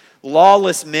used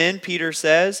lawless men, Peter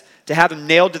says, to have him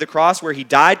nailed to the cross where he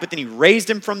died, but then he raised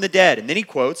him from the dead. And then he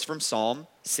quotes from Psalm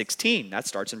 16. That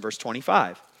starts in verse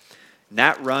 25. And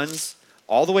that runs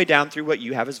all the way down through what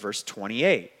you have as verse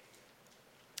 28.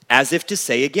 As if to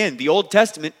say again, the Old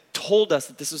Testament told us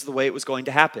that this is the way it was going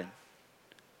to happen.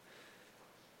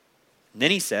 And then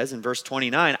he says in verse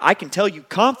 29, I can tell you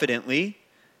confidently,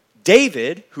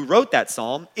 David, who wrote that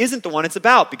psalm, isn't the one it's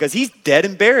about because he's dead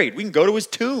and buried. We can go to his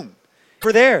tomb.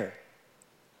 We're there.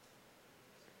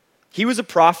 He was a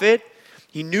prophet.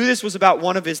 He knew this was about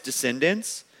one of his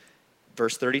descendants.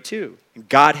 Verse 32,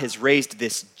 God has raised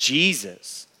this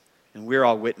Jesus, and we're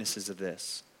all witnesses of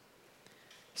this.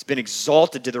 He's been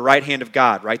exalted to the right hand of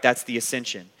God, right? That's the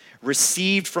ascension.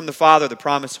 Received from the Father the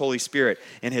promised Holy Spirit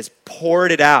and has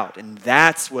poured it out. And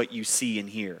that's what you see and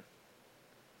hear.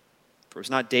 For it was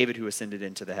not David who ascended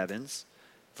into the heavens.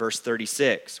 Verse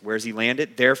 36, where's he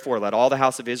landed? Therefore, let all the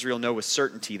house of Israel know with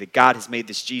certainty that God has made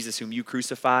this Jesus whom you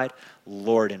crucified,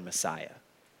 Lord and Messiah.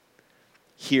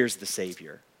 Here's the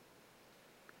Savior.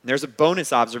 And there's a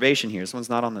bonus observation here. This one's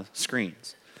not on the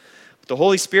screens. But the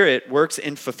Holy Spirit works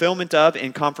in fulfillment of,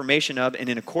 in confirmation of, and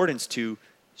in accordance to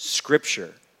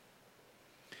Scripture.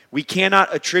 We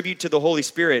cannot attribute to the Holy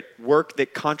Spirit work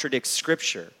that contradicts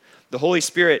Scripture. The Holy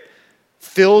Spirit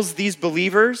fills these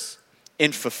believers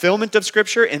in fulfillment of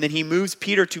Scripture, and then he moves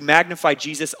Peter to magnify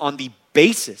Jesus on the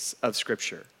basis of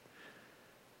Scripture.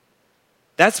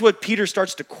 That's what Peter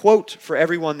starts to quote for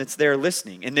everyone that's there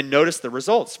listening. And then notice the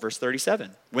results, verse 37.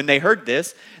 When they heard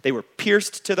this, they were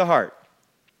pierced to the heart,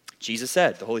 Jesus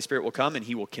said, the Holy Spirit will come and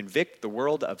he will convict the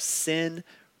world of sin,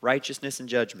 righteousness, and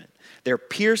judgment. They're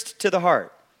pierced to the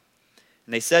heart.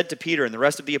 And they said to Peter and the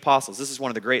rest of the apostles, this is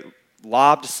one of the great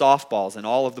lobbed softballs in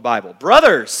all of the Bible,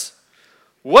 brothers,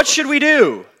 what should we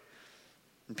do?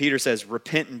 And Peter says,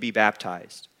 repent and be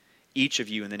baptized, each of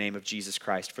you in the name of Jesus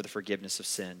Christ for the forgiveness of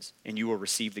sins, and you will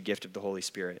receive the gift of the Holy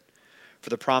Spirit. For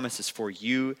the promise is for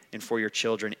you and for your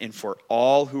children and for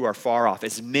all who are far off,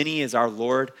 as many as our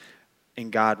Lord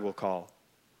and God will call.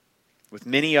 With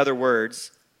many other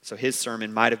words, so his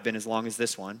sermon might have been as long as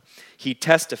this one, he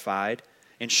testified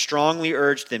and strongly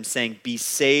urged them, saying, be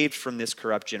saved from this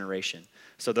corrupt generation.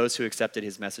 So those who accepted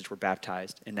his message were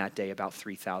baptized, and that day about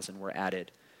 3,000 were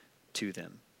added to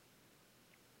them.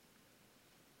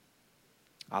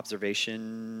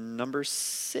 Observation number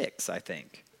 6, I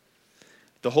think.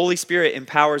 The Holy Spirit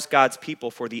empowers God's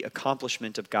people for the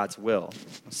accomplishment of God's will.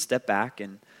 Let's step back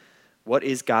and what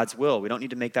is God's will? We don't need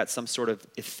to make that some sort of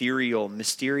ethereal,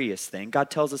 mysterious thing.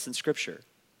 God tells us in Scripture.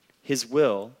 His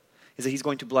will is that he's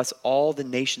going to bless all the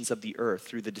nations of the earth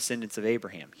through the descendants of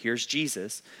Abraham. Here's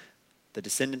Jesus, the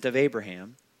descendant of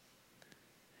Abraham.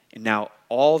 And now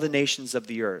all the nations of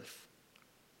the earth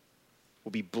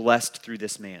will be blessed through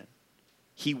this man.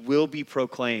 He will be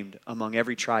proclaimed among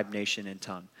every tribe, nation, and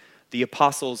tongue. The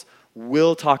apostles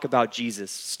will talk about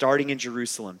Jesus, starting in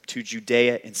Jerusalem, to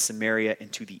Judea and Samaria,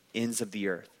 and to the ends of the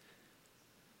earth.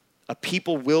 A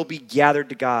people will be gathered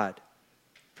to God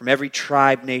from every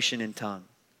tribe, nation, and tongue.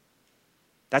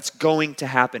 That's going to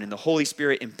happen, and the Holy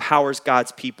Spirit empowers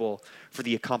God's people for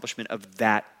the accomplishment of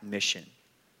that mission.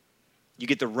 You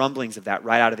get the rumblings of that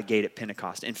right out of the gate at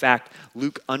Pentecost. In fact,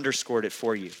 Luke underscored it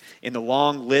for you. In the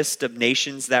long list of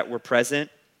nations that were present,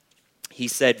 he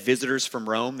said visitors from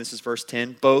Rome, this is verse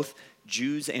 10, both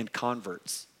Jews and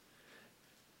converts.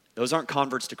 Those aren't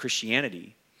converts to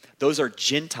Christianity. Those are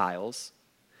Gentiles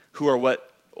who are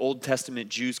what Old Testament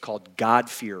Jews called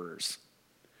God-fearers.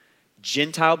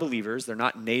 Gentile believers, they're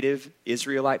not native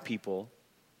Israelite people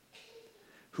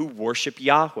who worship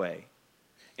Yahweh.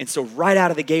 And so right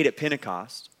out of the gate at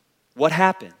Pentecost, what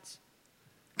happens?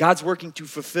 God's working to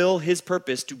fulfill his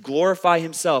purpose to glorify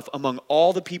himself among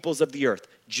all the peoples of the earth,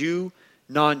 Jew,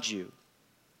 non-Jew.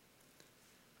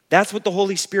 That's what the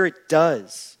Holy Spirit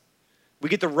does. We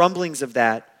get the rumblings of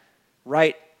that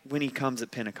right when he comes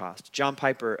at Pentecost. John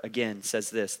Piper again says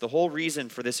this, the whole reason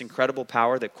for this incredible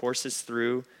power that courses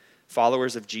through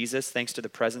followers of Jesus, thanks to the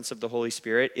presence of the Holy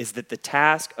Spirit, is that the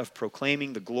task of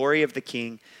proclaiming the glory of the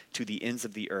King to the ends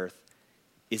of the earth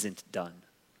isn't done.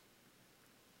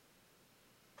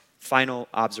 Final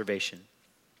observation.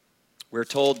 We're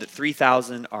told that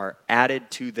 3,000 are added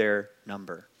to their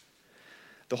number.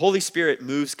 The Holy Spirit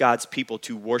moves God's people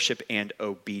to worship and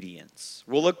obedience.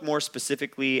 We'll look more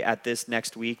specifically at this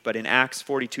next week, but in Acts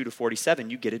 42 to 47,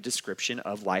 you get a description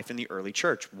of life in the early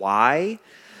church. Why?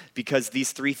 Because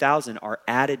these 3,000 are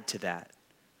added to that.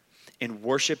 And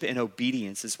worship and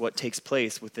obedience is what takes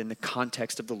place within the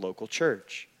context of the local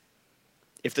church.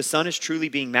 If the Son is truly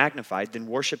being magnified, then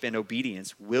worship and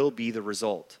obedience will be the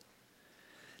result.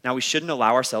 Now, we shouldn't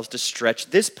allow ourselves to stretch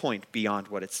this point beyond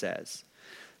what it says,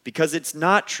 because it's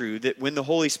not true that when the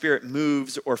Holy Spirit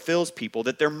moves or fills people,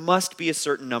 that there must be a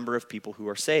certain number of people who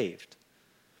are saved.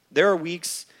 There are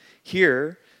weeks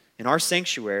here in our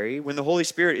sanctuary when the Holy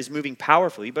Spirit is moving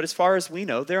powerfully, but as far as we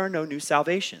know, there are no new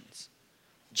salvations.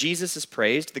 Jesus is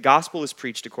praised, the gospel is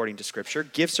preached according to Scripture,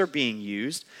 gifts are being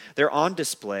used, they're on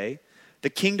display,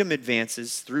 the kingdom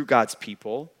advances through God's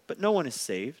people, but no one is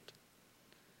saved.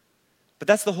 But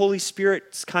that's the Holy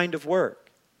Spirit's kind of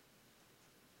work.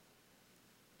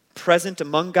 Present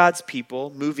among God's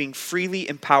people, moving freely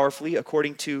and powerfully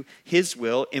according to his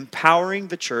will, empowering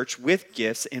the church with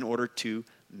gifts in order to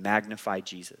magnify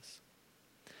Jesus.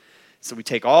 So we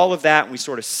take all of that and we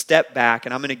sort of step back,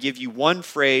 and I'm going to give you one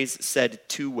phrase said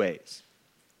two ways.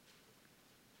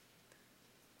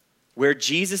 Where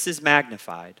Jesus is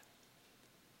magnified,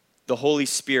 the Holy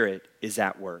Spirit is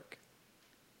at work.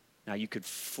 Now you could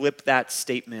flip that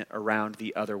statement around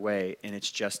the other way, and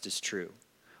it's just as true.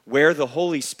 Where the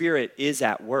Holy Spirit is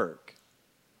at work,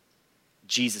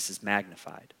 Jesus is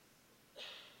magnified.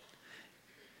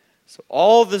 So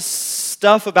all the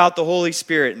stuff about the Holy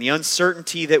Spirit and the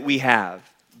uncertainty that we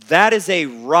have, that is a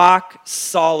rock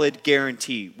solid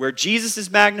guarantee. Where Jesus is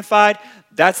magnified,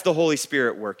 that's the Holy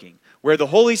Spirit working. Where the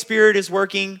Holy Spirit is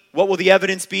working, what will the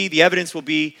evidence be? The evidence will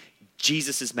be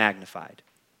Jesus is magnified.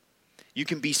 You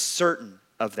can be certain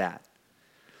of that.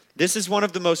 This is one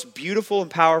of the most beautiful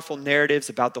and powerful narratives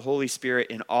about the Holy Spirit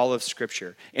in all of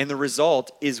Scripture. And the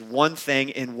result is one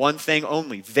thing and one thing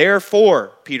only.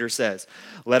 Therefore, Peter says,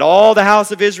 let all the house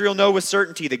of Israel know with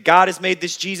certainty that God has made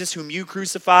this Jesus whom you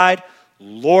crucified,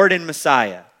 Lord and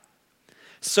Messiah.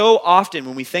 So often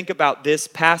when we think about this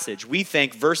passage, we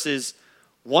think verses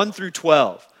 1 through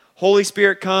 12. Holy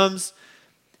Spirit comes,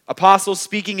 apostles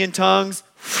speaking in tongues,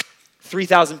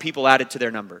 3,000 people added to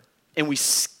their number. And we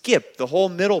skip the whole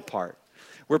middle part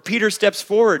where Peter steps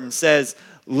forward and says,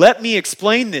 let me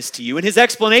explain this to you. And his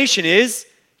explanation is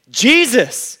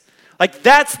Jesus. Like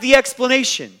that's the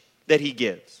explanation that he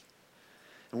gives.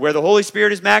 And where the Holy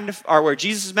Spirit is magnified, or where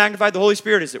Jesus is magnified, the Holy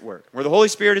Spirit is at work. Where the Holy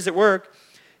Spirit is at work,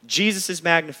 Jesus is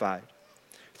magnified.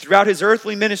 Throughout his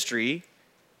earthly ministry,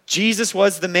 Jesus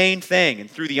was the main thing. And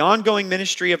through the ongoing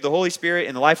ministry of the Holy Spirit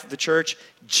in the life of the church,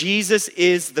 Jesus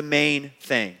is the main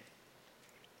thing.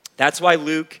 That's why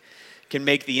Luke can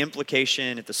make the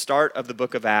implication at the start of the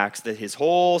book of Acts that his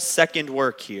whole second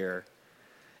work here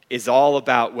is all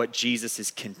about what Jesus is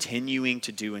continuing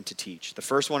to do and to teach. The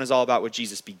first one is all about what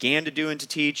Jesus began to do and to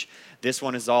teach. This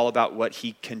one is all about what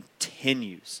he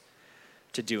continues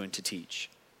to do and to teach.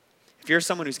 If you're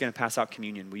someone who's going to pass out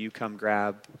communion, will you come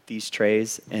grab these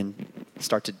trays and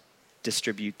start to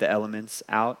distribute the elements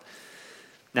out?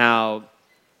 Now,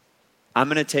 I'm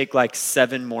going to take like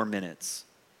 7 more minutes.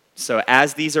 So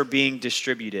as these are being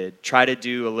distributed, try to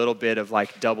do a little bit of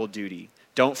like double duty.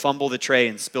 Don't fumble the tray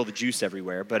and spill the juice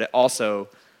everywhere, but also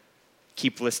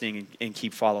keep listening and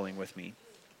keep following with me.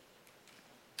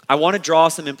 I want to draw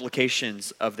some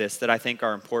implications of this that I think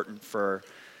are important for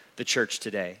the church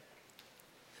today.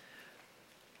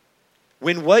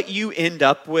 When what you end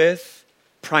up with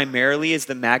primarily is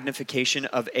the magnification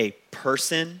of a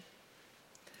person,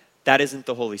 that isn't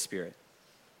the Holy Spirit.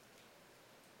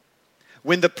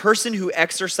 When the person who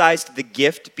exercised the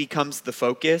gift becomes the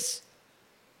focus,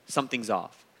 something's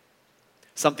off.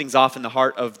 Something's off in the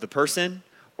heart of the person,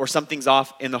 or something's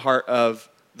off in the heart of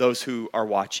those who are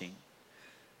watching.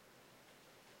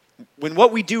 When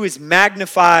what we do is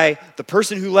magnify the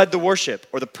person who led the worship,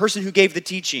 or the person who gave the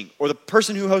teaching, or the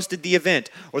person who hosted the event,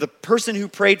 or the person who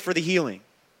prayed for the healing,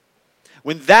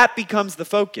 when that becomes the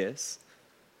focus,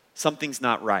 something's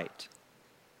not right.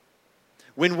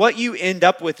 When what you end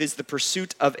up with is the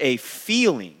pursuit of a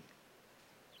feeling,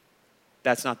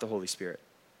 that's not the Holy Spirit.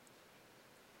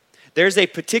 There's a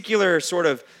particular sort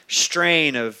of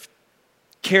strain of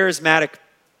charismatic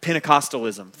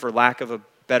Pentecostalism, for lack of a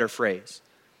better phrase,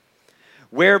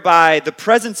 whereby the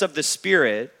presence of the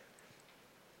Spirit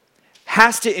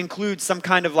has to include some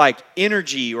kind of like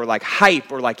energy or like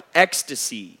hype or like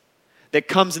ecstasy that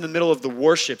comes in the middle of the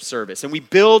worship service. And we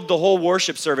build the whole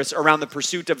worship service around the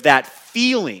pursuit of that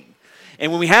feeling.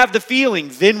 And when we have the feeling,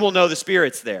 then we'll know the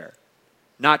Spirit's there.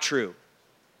 Not true.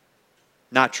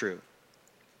 Not true.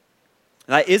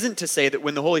 And that isn't to say that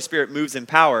when the Holy Spirit moves in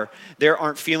power, there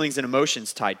aren't feelings and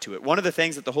emotions tied to it. One of the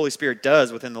things that the Holy Spirit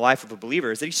does within the life of a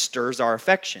believer is that he stirs our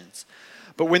affections.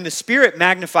 But when the Spirit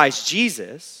magnifies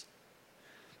Jesus,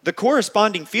 the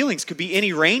corresponding feelings could be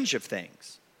any range of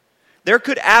things. There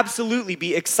could absolutely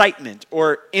be excitement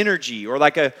or energy or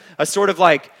like a sort of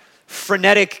like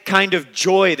frenetic kind of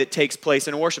joy that takes place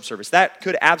in a worship service. That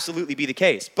could absolutely be the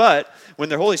case. But when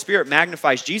the Holy Spirit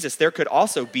magnifies Jesus, there could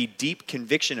also be deep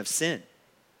conviction of sin,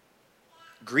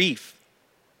 grief,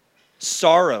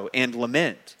 sorrow, and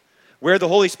lament. Where the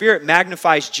Holy Spirit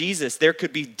magnifies Jesus, there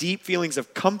could be deep feelings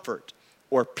of comfort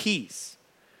or peace.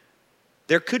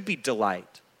 There could be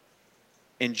delight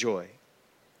and joy.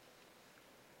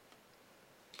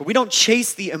 But we don't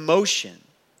chase the emotion.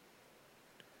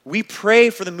 We pray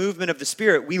for the movement of the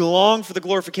Spirit. We long for the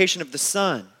glorification of the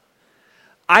Son.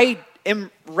 I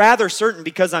am rather certain,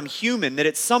 because I'm human, that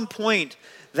at some point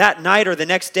that night or the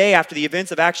next day after the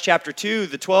events of Acts chapter 2,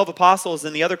 the 12 apostles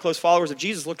and the other close followers of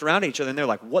Jesus looked around at each other and they're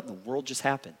like, what in the world just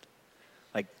happened?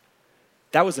 Like,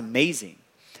 that was amazing.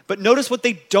 But notice what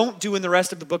they don't do in the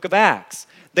rest of the book of Acts.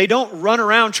 They don't run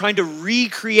around trying to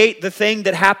recreate the thing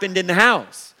that happened in the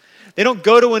house. They don't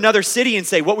go to another city and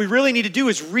say, what we really need to do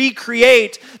is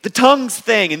recreate the tongues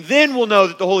thing, and then we'll know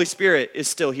that the Holy Spirit is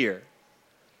still here.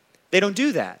 They don't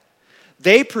do that.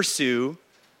 They pursue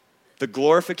the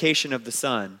glorification of the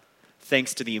Son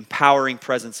thanks to the empowering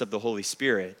presence of the Holy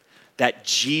Spirit, that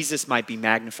Jesus might be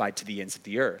magnified to the ends of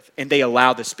the earth. And they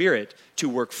allow the Spirit to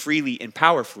work freely and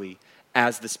powerfully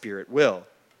as the Spirit will.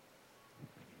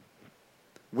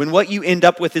 When what you end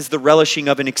up with is the relishing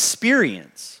of an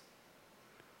experience,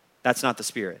 that's not the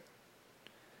Spirit.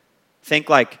 Think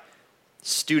like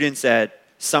students at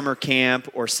summer camp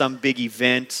or some big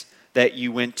event that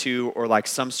you went to, or like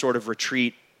some sort of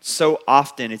retreat So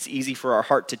often it's easy for our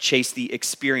heart to chase the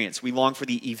experience. We long for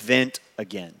the event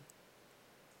again.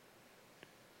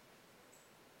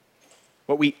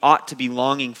 What we ought to be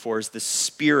longing for is the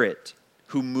Spirit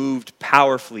who moved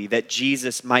powerfully, that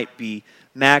Jesus might be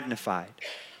magnified.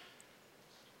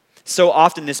 So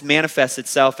often this manifests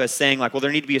itself as saying like, well,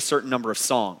 there need to be a certain number of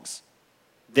songs.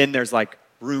 Then there's like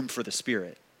room for the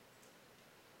Spirit.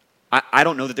 I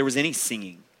don't know that there was any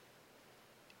singing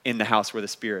in the house where the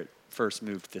Spirit first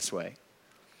moved this way.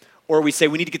 Or we say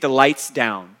we need to get the lights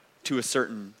down to a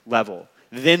certain level.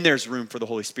 Then there's room for the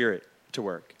Holy Spirit to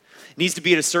work. It needs to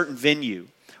be at a certain venue,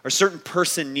 or a certain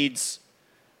person needs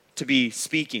to be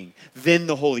speaking. Then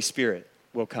the Holy Spirit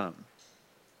will come.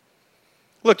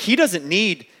 Look, he doesn't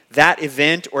need that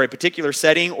event or a particular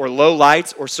setting or low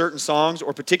lights or certain songs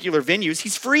or particular venues.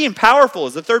 He's free and powerful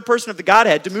as the third person of the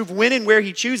Godhead to move when and where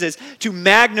he chooses to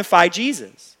magnify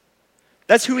Jesus.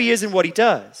 That's who he is and what he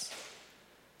does.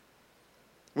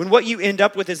 When what you end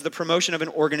up with is the promotion of an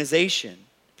organization,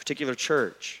 a particular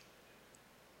church,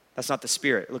 that's not the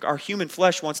Spirit. Look, our human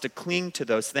flesh wants to cling to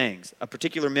those things. A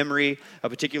particular memory, a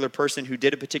particular person who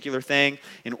did a particular thing,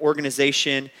 an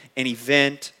organization, an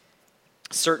event,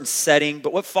 certain setting.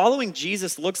 But what following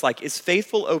Jesus looks like is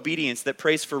faithful obedience that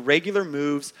prays for regular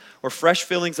moves or fresh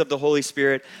fillings of the Holy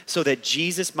Spirit so that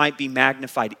Jesus might be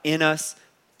magnified in us,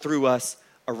 through us,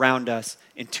 around us,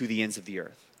 and to the ends of the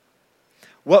earth.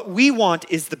 What we want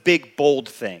is the big, bold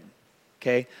thing,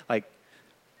 okay? Like,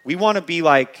 we want to be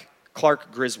like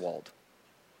Clark Griswold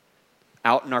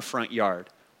out in our front yard,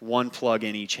 one plug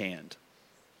in each hand.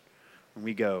 And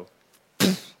we go,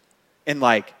 and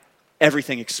like,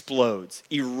 everything explodes,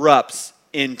 erupts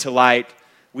into light.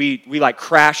 We like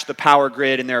crash the power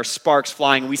grid and there are sparks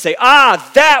flying and we say,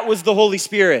 that was the Holy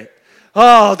Spirit.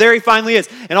 Oh, there he finally is.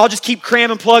 And I'll just keep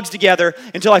cramming plugs together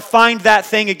until I find that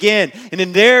thing again. And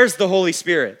then there's the Holy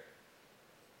Spirit.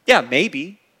 Yeah,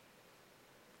 maybe.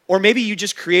 Or maybe you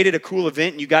just created a cool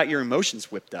event and you got your emotions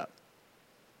whipped up.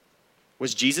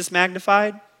 Was Jesus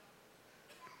magnified?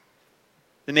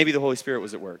 Then maybe the Holy Spirit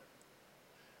was at work.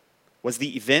 Was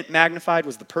the event magnified?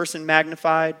 Was the person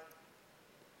magnified?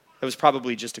 That was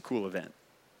probably just a cool event,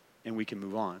 and we can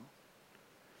move on.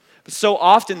 But so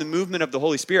often the movement of the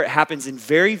Holy Spirit happens in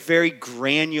very, very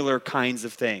granular kinds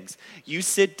of things. You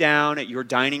sit down at your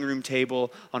dining room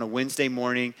table on a Wednesday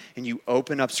morning, and you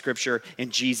open up Scripture,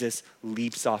 and Jesus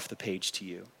leaps off the page to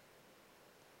you.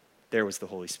 There was the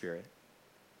Holy Spirit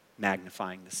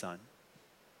magnifying the Son.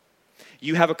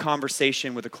 You have a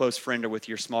conversation with a close friend or with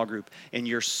your small group, and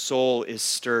your soul is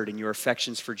stirred and your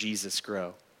affections for Jesus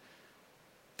grow.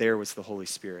 There was the Holy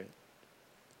Spirit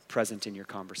present in your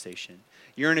conversation.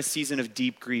 You're in a season of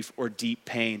deep grief or deep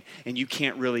pain, and you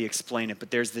can't really explain it,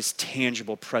 but there's this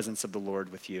tangible presence of the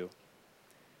Lord with you.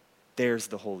 There's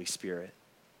the Holy Spirit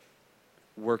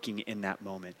working in that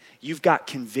moment. You've got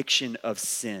conviction of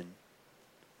sin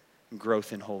and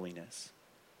growth in holiness.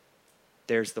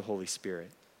 There's the Holy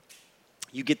Spirit.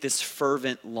 You get this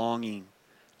fervent longing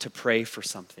to pray for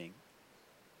something.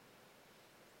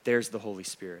 There's the Holy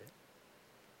Spirit.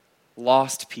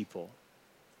 Lost people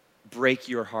break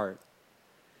your heart,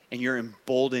 and you're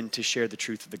emboldened to share the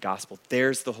truth of the gospel.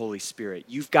 There's the Holy Spirit.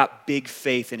 You've got big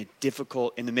faith in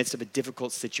the midst of a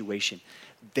difficult situation.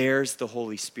 There's the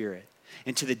Holy Spirit.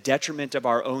 And to the detriment of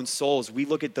our own souls, we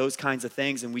look at those kinds of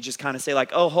things and we just kind of say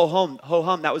like, oh, ho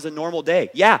hum, that was a normal day.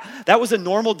 Yeah, that was a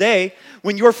normal day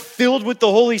when you're filled with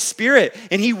the Holy Spirit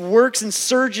and he works and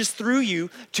surges through you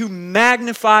to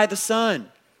magnify the Son.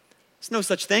 There's no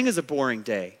such thing as a boring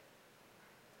day.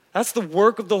 That's the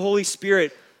work of the Holy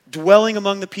Spirit dwelling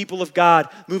among the people of God,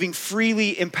 moving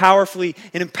freely and powerfully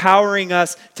and empowering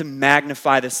us to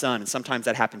magnify the Son. And sometimes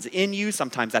that happens in you,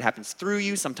 sometimes that happens through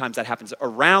you, sometimes that happens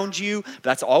around you, but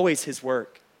that's always his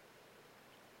work.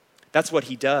 That's what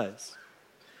he does.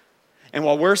 And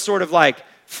while we're sort of like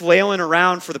flailing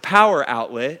around for the power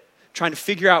outlet, trying to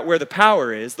figure out where the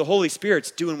power is, the Holy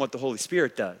Spirit's doing what the Holy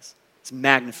Spirit does. It's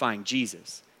magnifying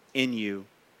Jesus in you,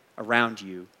 around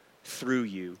you, through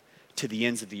you, to the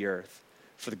ends of the earth,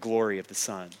 for the glory of the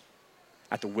Son,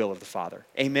 at the will of the Father.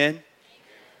 Amen?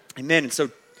 Amen. And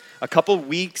so a couple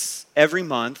weeks every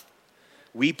month,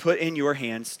 we put in your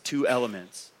hands 2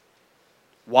 elements.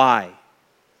 Why?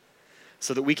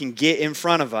 So that we can get in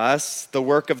front of us the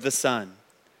work of the Son.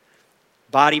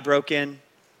 Body broken,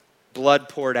 blood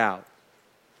poured out.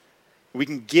 We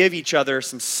can give each other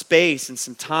some space and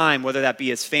some time, whether that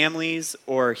be as families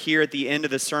or here at the end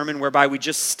of the sermon, whereby we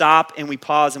just stop and we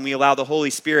pause and we allow the Holy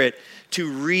Spirit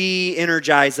to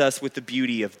re-energize us with the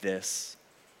beauty of this.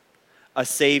 A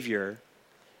Savior,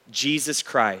 Jesus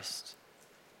Christ,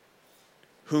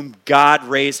 whom God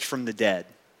raised from the dead.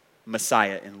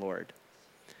 Messiah and Lord.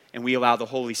 And we allow the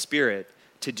Holy Spirit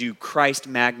to do Christ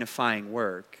magnifying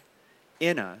work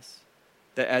in us,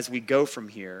 that as we go from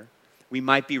here, we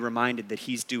might be reminded that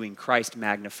he's doing Christ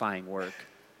magnifying work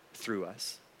through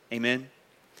us. Amen?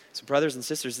 So brothers and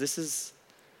sisters, this is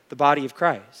the body of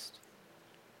Christ,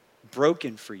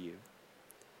 broken for you.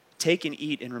 Take and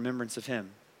eat in remembrance of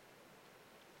him.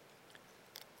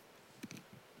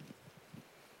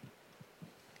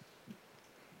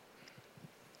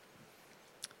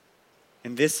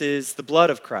 And this is the blood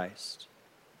of Christ,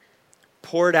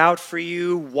 poured out for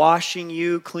you, washing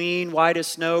you clean, white as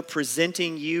snow,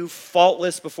 presenting you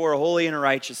faultless before a holy and a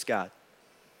righteous God.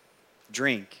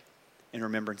 Drink in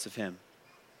remembrance of him.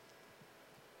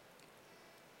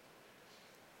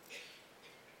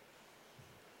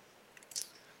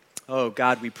 Oh,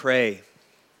 God, we pray.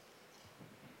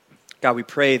 God, we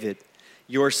pray that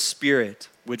your Spirit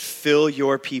would fill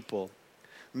your people,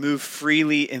 move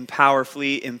freely and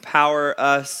powerfully, empower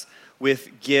us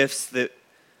with gifts that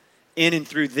in and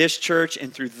through this church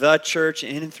and through the church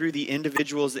and in and through the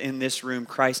individuals in this room,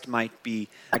 Christ might be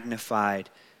magnified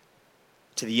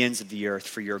to the ends of the earth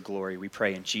for your glory. We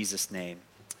pray in Jesus' name.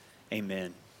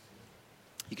 Amen.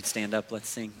 You can stand up. Let's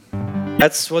sing.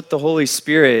 That's what the Holy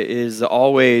Spirit is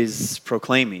always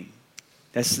proclaiming.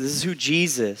 This is who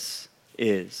Jesus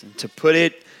is. And to put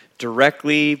it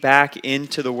directly back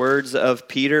into the words of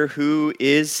Peter, who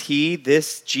is he?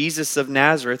 This Jesus of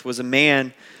Nazareth was a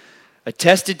man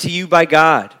attested to you by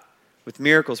God with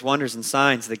miracles, wonders, and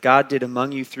signs that God did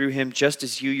among you through him, just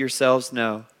as you yourselves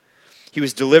know. He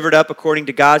was delivered up according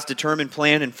to God's determined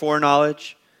plan and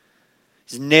foreknowledge.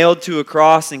 He was nailed to a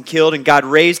cross and killed, and God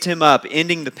raised him up,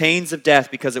 ending the pains of death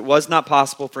because it was not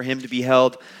possible for him to be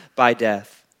held by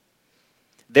death.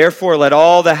 Therefore, let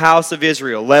all the house of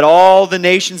Israel, let all the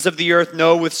nations of the earth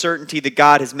know with certainty that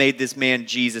God has made this man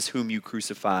Jesus, whom you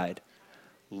crucified,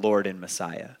 Lord and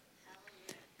Messiah.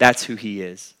 That's who he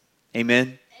is.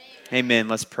 Amen? Amen.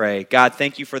 Let's pray. God,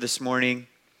 thank you for this morning.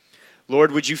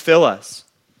 Lord, would you fill us?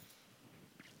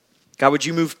 God, would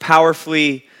you move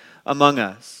powerfully among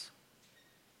us?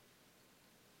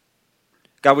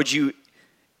 God, would you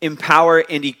empower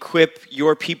and equip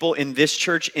your people in this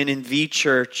church and in the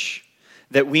church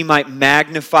that we might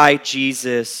magnify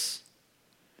Jesus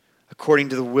according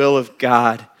to the will of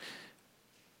God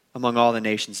among all the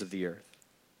nations of the earth.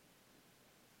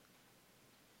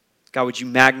 God, would you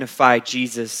magnify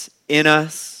Jesus in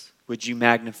us? Would you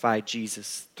magnify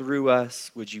Jesus through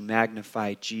us? Would you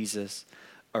magnify Jesus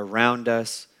around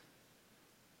us?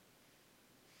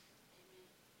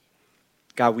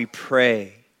 God, we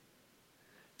pray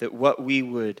that what we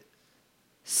would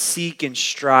seek and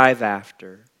strive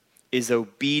after is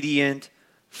obedient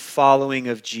following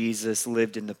of Jesus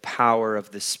lived in the power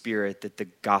of the Spirit, that the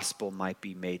gospel might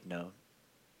be made known.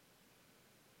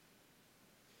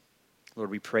 Lord,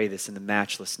 we pray this in the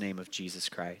matchless name of Jesus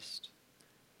Christ.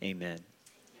 Amen.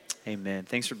 Amen.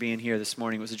 Thanks for being here this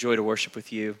morning. It was a joy to worship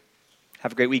with you.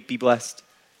 Have a great week. Be blessed.